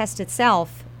that test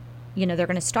itself, they're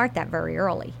going to start that very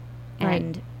early. Right.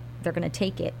 And they're going to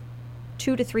take it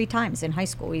 2 to 3 times in high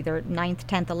school, either 9th,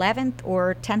 10th, 11th,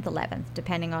 or 10th, 11th,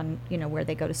 depending on, where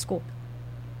they go to school.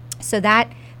 So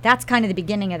that's kind of the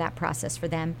beginning of that process for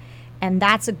them. And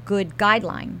that's a good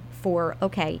guideline for,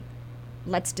 okay,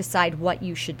 let's decide what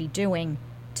you should be doing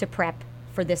to prep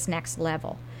for this next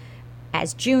level.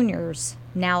 As juniors,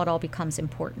 now it all becomes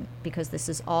important because this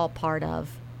is all part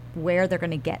of where they're going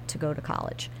to get to go to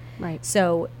college. Right.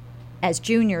 So as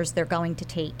juniors, they're going to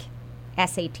take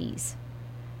SATs.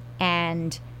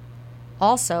 And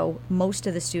also, most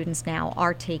of the students now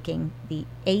are taking the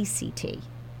ACT,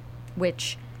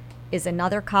 which is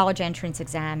another college entrance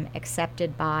exam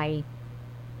accepted by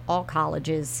all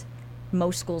colleges.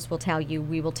 Most schools will tell you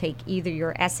we will take either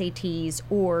your SATs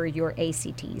or your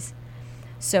ACTs.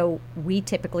 So we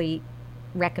typically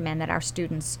recommend that our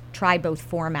students try both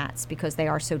formats because they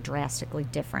are so drastically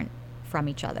different from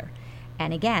each other.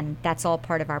 And again, that's all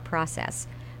part of our process.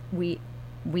 We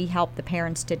help the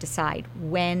parents to decide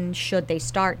when should they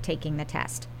start taking the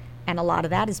test. And a lot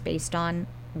of that is based on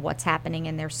what's happening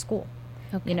in their school.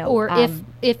 Okay. Or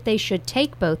if they should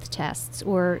take both tests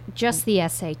or just the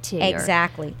SAT.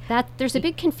 Exactly. There's a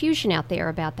big confusion out there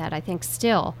about that, I think,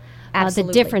 still.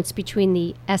 Absolutely. The difference between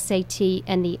the SAT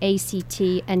and the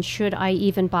ACT, and should I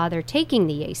even bother taking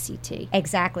the ACT?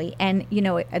 Exactly. And,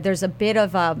 there's a bit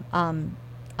of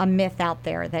a myth out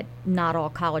there that not all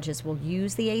colleges will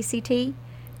use the ACT.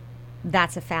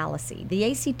 That's a fallacy.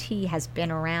 The ACT has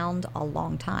been around a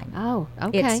long time. Oh,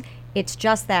 okay. It's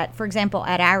just that, for example,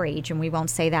 at our age, and we won't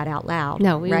say that out loud.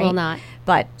 No, we right? will not.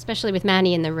 But especially with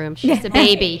Manny in the room. She's a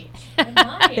baby.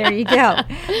 there you go.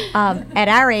 At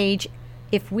our age,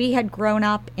 if we had grown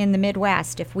up in the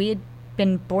Midwest, if we had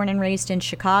been born and raised in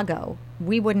Chicago,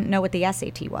 we wouldn't know what the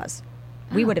SAT was.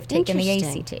 We would have taken the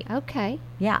Interesting. ACT. Okay.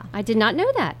 Yeah. I did not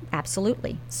know that.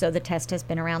 Absolutely. So the test has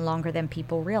been around longer than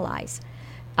people realize.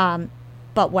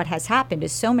 But what has happened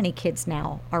is so many kids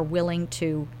now are willing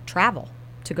to travel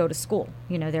to go to school.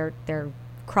 They're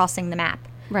crossing the map.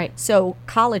 Right. So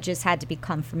colleges had to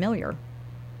become familiar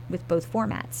with both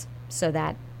formats so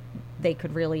that they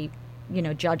could really,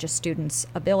 judge a student's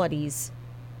abilities.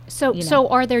 So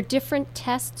are there different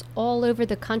tests all over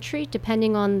the country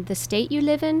depending on the state you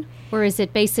live in? Or is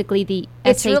it basically the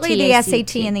It's SAT, really the ACT?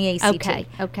 SAT and the ACT.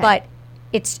 Okay. But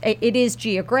it is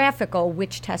geographical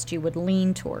which test you would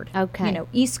lean toward. Okay.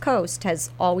 East Coast has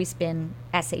always been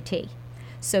SAT.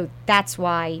 So that's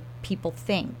why people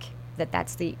think that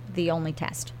that's the only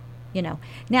test.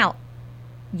 Now,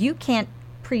 you can't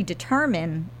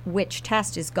predetermine which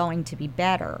test is going to be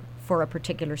better for a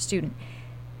particular student.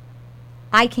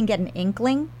 I can get an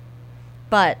inkling,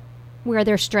 but Where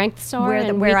their strengths are where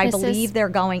and where I weaknesses? believe they're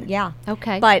going, yeah.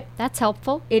 Okay. But that's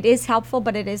helpful. it is helpful,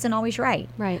 but it isn't always right.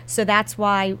 Right. So that's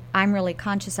why I'm really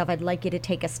conscious of, I'd like you to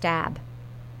take a stab.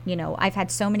 You know, I've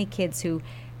had so many kids who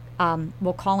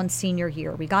will call in senior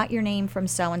year. We got your name from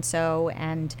so-and-so,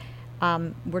 and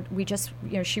we just,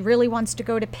 you know, she really wants to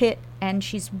go to Pitt, and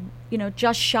she's, you know,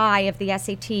 just shy of the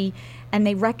SAT, and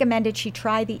they recommended she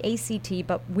try the ACT,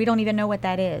 but we don't even know what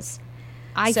that is.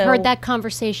 I've So- heard that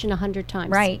conversation 100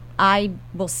 times. Right. I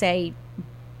will say,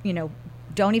 you know,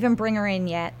 don't even bring her in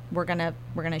yet. We're gonna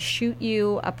shoot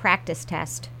you a practice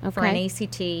test for an Okay.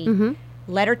 ACT.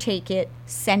 Let her take it,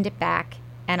 send it back,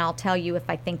 and I'll tell you if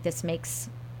I think this makes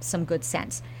some good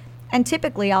sense. And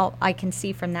typically, I can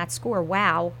see from that score,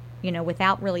 wow, you know,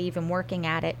 without really even working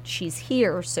at it, she's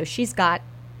here, so she's got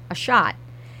a shot.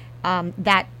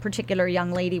 That particular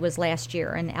young lady was last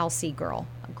year, an LC girl,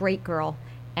 a great girl,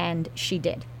 and she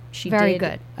did. She Very did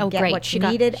good. Oh, get great. what she She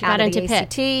got- needed she out got of the into Pitt.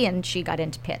 ACT, and she got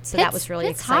into Pitt. So that was really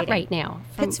Pitt's exciting. hot right now.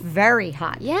 From- Pitt's very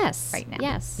hot. Yes. Right now.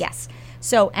 Yes. Yes.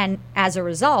 So, and as a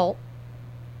result,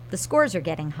 the scores are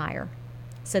getting higher.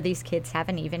 So these kids have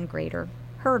an even greater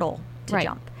hurdle to Right.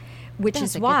 jump, which Does.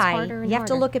 is It gets why harder and you have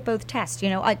to harder. look at both tests. You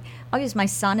know, I'll use my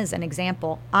son as an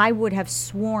example. I would have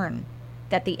sworn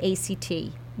that the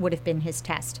ACT would have been his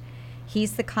test.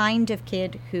 He's the kind of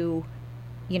kid who,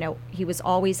 you know, he was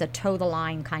always a toe the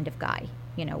line kind of guy.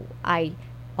 You know, I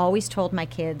always told my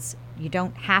kids, you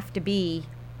don't have to be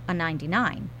a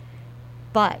 99,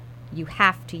 but you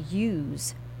have to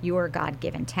use your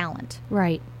God-given talent.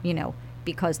 Right. You know,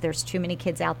 because there's too many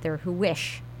kids out there who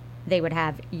wish they would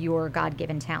have your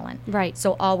God-given talent. Right.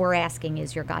 So all we're asking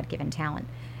is your God-given talent.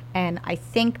 And I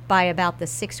think by about the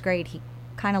 6th grade, he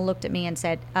kind of looked at me and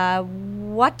said,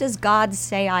 what does God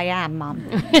say I am, Mom?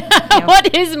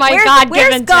 What is my Where's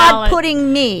God-given God talent?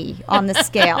 putting me on the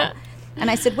scale? And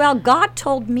I said, well, God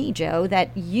told me, Joe,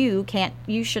 that you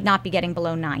should not be getting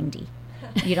below 90.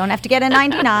 You don't have to get a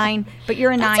 99, but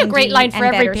you're a That's 90 a great line for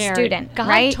and every better parent. student. God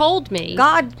right? told me.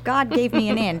 God gave me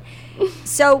an in.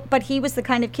 So, but he was the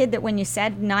kind of kid that when you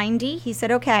said 90, he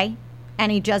said, okay.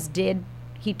 And he just did,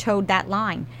 he towed that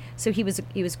line. So he was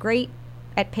great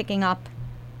at picking up,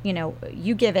 you know,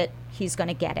 you give it, he's going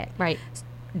to get it. Right.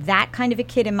 That kind of a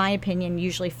kid, in my opinion,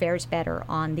 usually fares better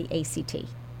on the ACT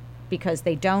because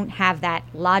they don't have that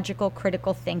logical,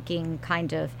 critical thinking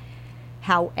kind of.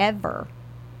 However,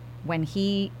 when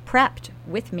he prepped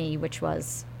with me, which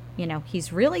was, you know,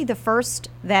 he's really the first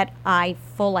that I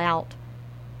full out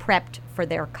prepped for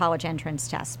their college entrance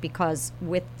test because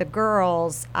with the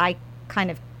girls, I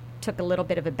kind of took a little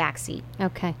bit of a backseat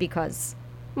Okay. because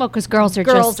Well, because girls are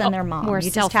girls just and their mom. more You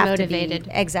just have to be- self-motivated.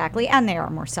 exactly, and they are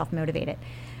more self-motivated.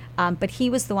 But he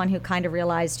was the one who kind of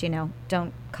realized, you know,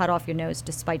 don't cut off your nose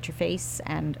to spite your face,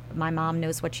 and my mom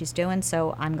knows what she's doing,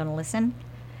 so I'm going to listen.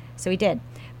 So he did.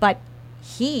 But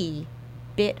he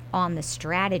bit on the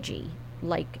strategy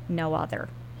like no other.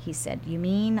 He said, you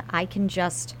mean I can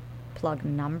just plug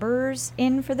numbers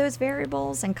in for those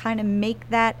variables and kind of make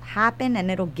that happen and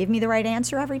it'll give me the right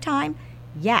answer every time?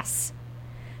 Yes.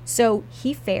 So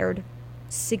he fared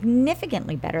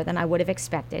significantly better than I would have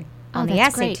expected on the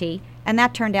that's SAT, great. and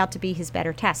that turned out to be his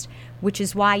better test, which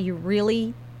is why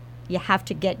you have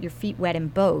to get your feet wet in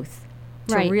both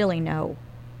to Right. really know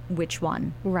which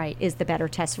one Right. is the better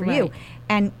test for Right. you.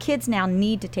 And kids now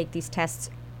need to take these tests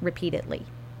repeatedly.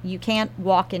 You can't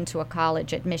walk into a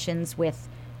college admissions with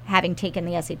having taken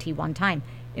the SAT one time.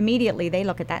 Immediately they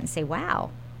look at that and say,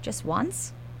 wow, just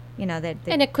once? You know, that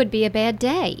And it could be a bad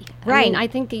day. I Right. mean, I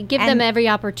think you give them And- every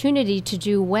opportunity to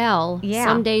do well. Yeah.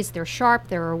 Some days they're sharp,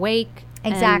 they're awake,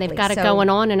 and Exactly. they've got it So- going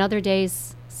on. And other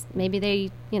days, maybe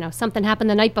they, you know, something happened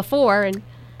the night before, and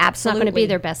absolutely it's not going to be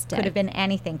their best day. Could have been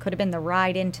anything. Could have been the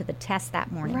ride into the test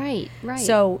that morning. Right, right.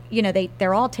 So, you know,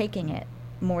 they're all taking it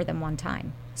more than one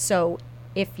time. So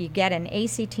if you get an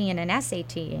ACT and an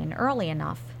SAT in early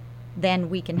enough, then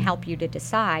we can help you to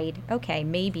decide, okay,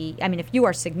 maybe, I mean, if you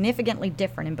are significantly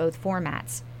different in both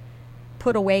formats,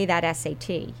 put away that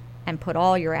SAT and put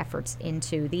all your efforts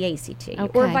into the ACT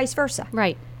or Okay. vice versa.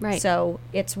 Right, right. So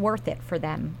it's worth it for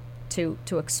them to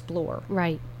explore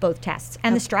Right. both tests.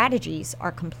 And the strategies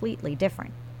are completely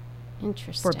different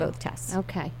Interesting. for both tests.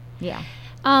 Okay. Yeah.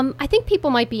 I think people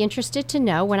might be interested to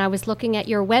know when I was looking at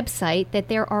your website that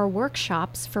there are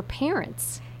workshops for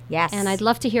parents. Yes. And I'd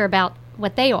love to hear about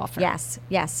what they offer. Yes,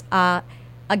 yes.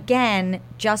 Again,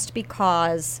 just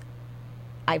because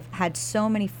I've had so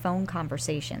many phone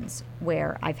conversations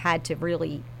where I've had to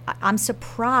really, I'm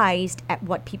surprised at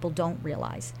what people don't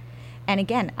realize. And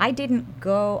again, I didn't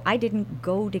go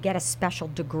to get a special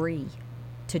degree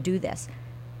to do this.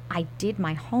 I did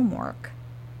my homework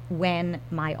when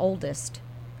my oldest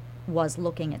was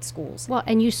looking at schools. Well,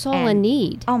 and you saw a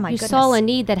need. Oh, my you goodness. saw a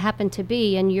need that happened to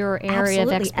be in your area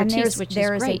of Absolutely. expertise, which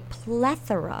there is great. a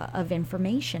plethora of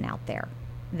information out there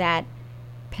that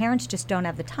parents just don't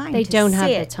have the time They to don't have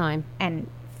the sit time. and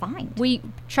find.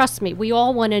 Trust me, we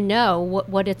all want to know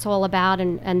what it's all about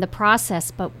and the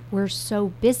process, but we're so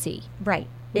busy. Right.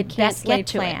 We It can't best get laid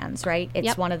to it. plans, right? It's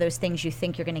Yep. one of those things you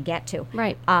think you're going to get to.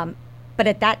 Right. But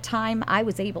at that time, I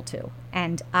was able to,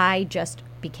 and I just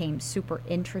became super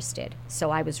interested.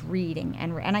 So I was reading,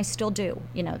 and I still do.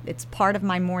 You know, it's part of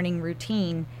my morning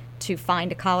routine to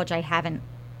find a college I haven't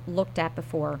looked at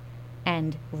before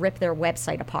and rip their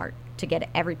website apart to get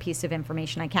every piece of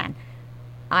information I can.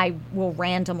 I will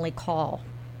randomly call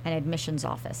an admissions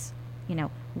office. You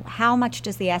know, how much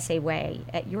does the essay weigh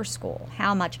at your school?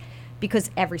 How much?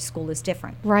 Because every school is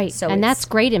different. Right. So and it's- that's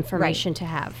great information right. to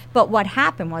have. But what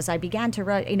happened was I began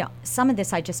to, some of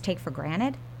this I just take for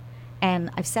granted.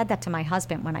 And I've said that to my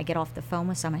husband when I get off the phone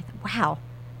with someone. I thought, wow,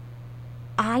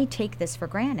 I take this for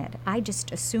granted. I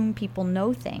just assume people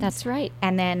know things. That's right.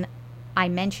 And then I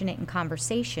mention it in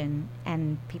conversation,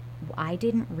 and I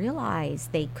didn't realize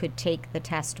they could take the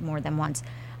test more than once.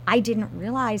 I didn't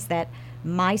realize that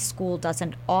my school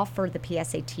doesn't offer the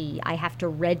PSAT. I have to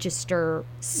register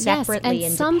separately,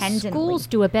 yes, and independently. some schools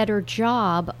do a better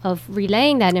job of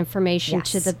relaying that information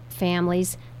to Yes. the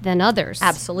families than others.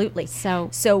 Absolutely. So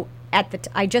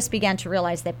I just began to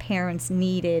realize that parents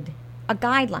needed a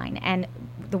guideline, and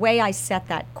the way I set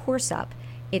that course up,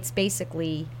 it's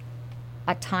basically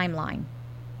a timeline,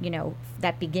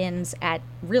 that begins at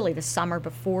really the summer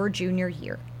before junior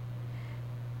year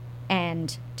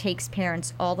and takes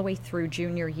parents all the way through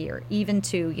junior year, even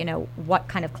to, what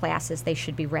kind of classes they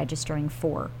should be registering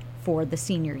for the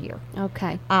senior year.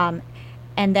 Okay.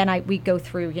 And then we go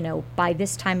through, by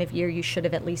this time of year, you should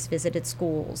have at least visited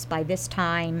schools. By this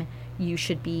time, you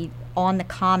should be on the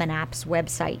Common App's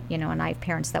website, and I have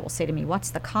parents that will say to me,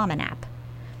 what's the Common App?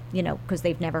 Because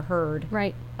they've never heard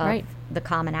of the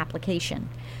Common Application.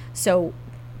 So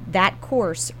that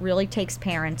course really takes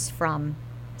parents from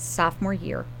sophomore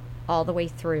year all the way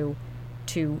through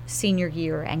to senior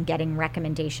year and getting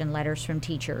recommendation letters from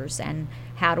teachers and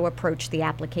how to approach the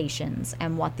applications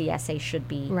and what the essay should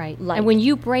be right. like. And when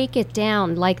you break it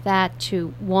down like that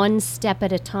to one step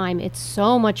at a time, it's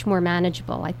so much more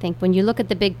manageable, I think. When you look at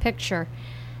the big picture,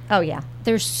 oh, yeah.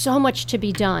 There's so much to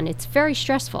be done. It's very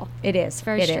stressful. It is.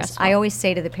 Very it stressful. is. I always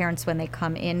say to the parents when they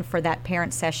come in for that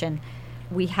parent session,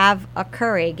 we have a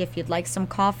Keurig if you'd like some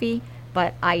coffee,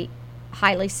 but I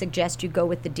highly suggest you go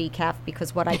with the decaf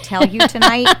because what I tell you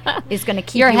tonight is going to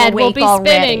keep Your you head awake will be already.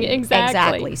 spinning.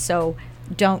 Exactly. So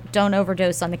don't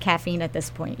overdose on the caffeine at this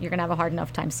point. You're going to have a hard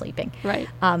enough time sleeping. Right.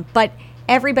 But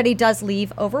everybody does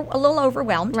leave a little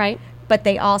overwhelmed. Right. But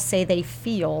they all say they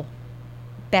feel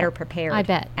better prepared. I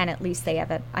bet. And at least they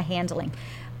have a handling.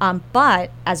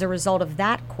 But as a result of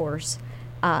that course,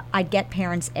 I get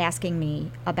parents asking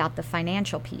me about the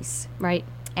financial piece. Right.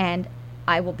 And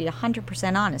I will be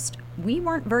 100% honest. We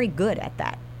weren't very good at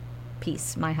that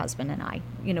piece, my husband and I.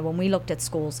 When we looked at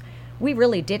schools, we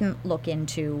really didn't look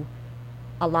into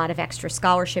a lot of extra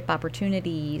scholarship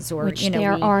opportunities or, Which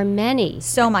there are many.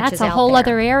 So much That's is a out whole there.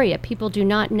 other area. People do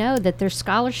not know that there's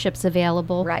scholarships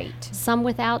available. Right. Some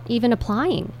without even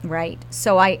applying. Right.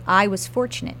 So I was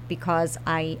fortunate because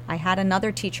I had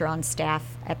another teacher on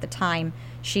staff at the time.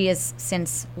 She has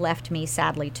since left me,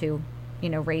 sadly, to,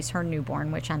 raise her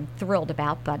newborn, which I'm thrilled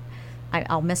about, but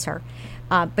I'll miss her.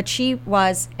 But she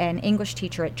was an English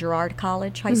teacher at Girard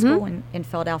College High School in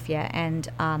Philadelphia, and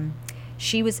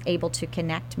she was able to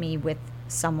connect me with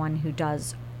someone who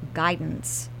does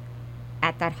guidance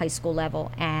at that high school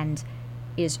level and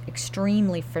is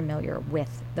extremely familiar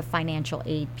with the financial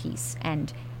aid piece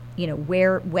and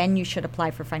when you should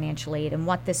apply for financial aid and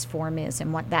what this form is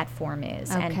and what that form is.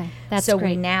 Okay, And that's so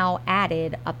great. we now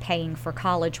added a paying for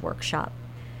college workshop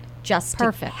just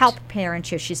Perfect. to help parents.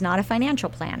 She's not a financial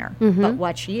planner, but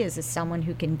what she is someone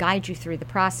who can guide you through the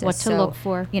process. What to look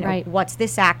for, right. What's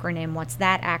this acronym? What's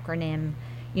that acronym?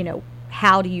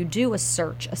 How do you do a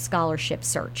scholarship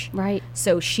search? Right.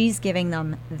 So she's giving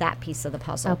them that piece of the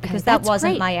puzzle Okay, because that that's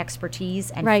wasn't great. my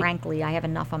expertise, and Right. frankly, I have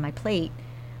enough on my plate.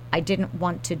 I didn't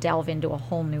want to delve into a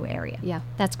whole new area. Yeah,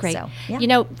 that's great. So,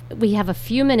 yeah. We have a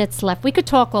few minutes left. We could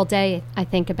talk all day, I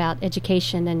think, about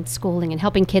education and schooling and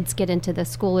helping kids get into the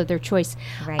school of their choice.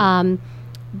 Right.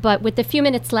 But with the few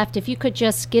minutes left, if you could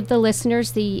just give the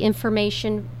listeners the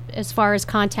information as far as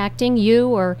contacting you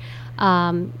or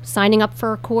signing up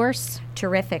for a course.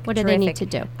 Terrific. What do they need to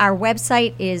do? Our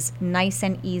website is nice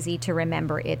and easy to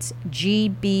remember. It's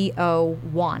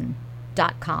gbo1.com.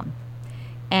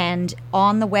 And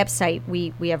on the website,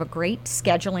 we have a great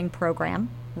scheduling program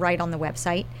right on the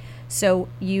website. So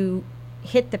you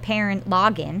hit the parent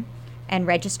login and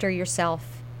register your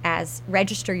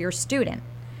student.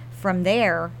 From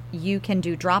there, you can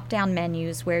do drop-down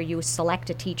menus where you select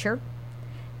a teacher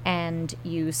and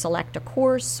you select a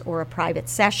course or a private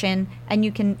session, and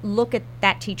you can look at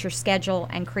that teacher's schedule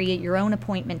and create your own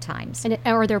appointment times. And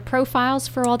are there profiles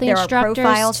for all the There instructors? are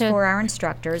profiles for our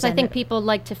instructors. I think people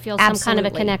like to feel some kind of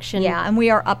a connection. Yeah, and we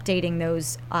are updating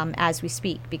those as we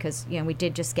speak because, we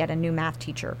did just get a new math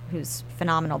teacher who's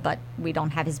phenomenal, but we don't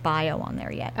have his bio on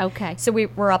there yet. Okay. So we're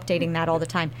updating that all the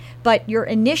time. But your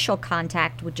initial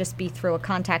contact would just be through a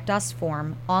Contact Us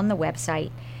form on the website,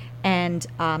 and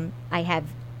I have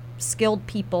skilled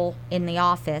people in the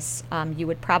office. You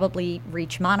would probably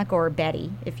reach Monica or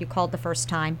Betty if you called the first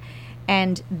time,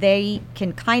 and they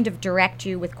can kind of direct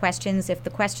you with questions. If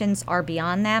the questions are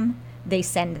beyond them, they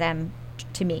send them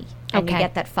to me, and you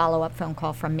get that follow-up phone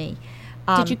call from me.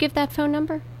 Did you give that phone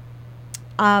number?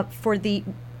 For the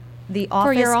office?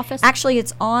 For your office? Actually,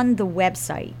 it's on the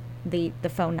website, the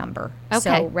phone number. Okay.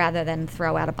 So rather than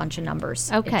throw out a bunch of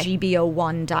numbers, Okay.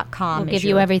 gbo1.com We'll give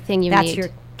you everything you that's need. your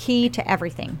key to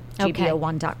everything, Okay.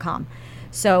 gbo1.com.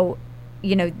 So,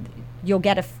 you'll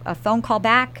get a phone call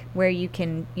back where you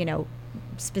can,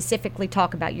 specifically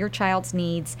talk about your child's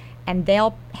needs, and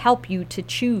they'll help you to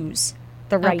choose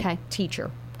the right teacher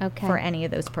for any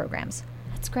of those programs.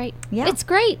 That's great. Yeah. It's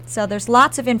great. So there's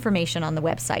lots of information on the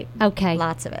website. Okay.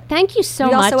 Lots of it. Thank you so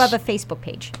we much. We also have a Facebook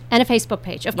page. And a Facebook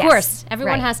page. Of Yes, course.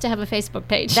 Everyone right. has to have a Facebook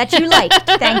page. That you liked.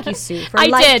 Thank you, Sue, for I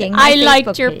liking did. my I liked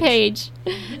Facebook your page.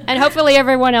 And hopefully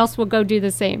everyone else will go do the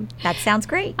same. That sounds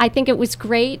great. I think it was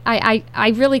great.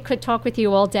 I really could talk with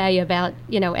you all day about,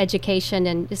 education,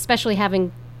 and especially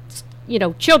having,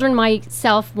 children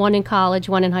myself, one in college,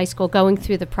 one in high school, going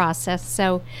through the process.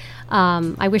 So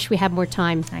I wish we had more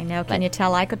time. I know. Can you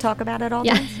tell I could talk about it all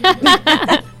Yeah.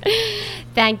 day?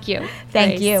 Thank you.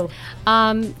 Thank Grace. you.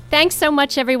 Thanks so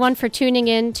much, everyone, for tuning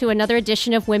in to another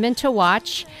edition of Women to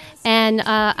Watch. And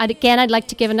again, I'd like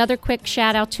to give another quick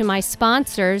shout out to my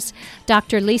sponsors,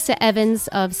 Dr. Lisa Evans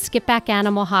of Skipback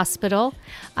Animal Hospital,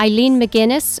 Eileen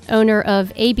McGinnis, owner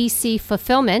of ABC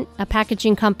Fulfillment, a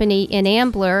packaging company in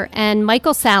Ambler, and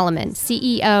Michael Salomon,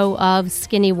 CEO of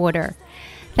Skinny Water.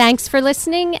 Thanks for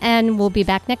listening, and we'll be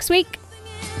back next week.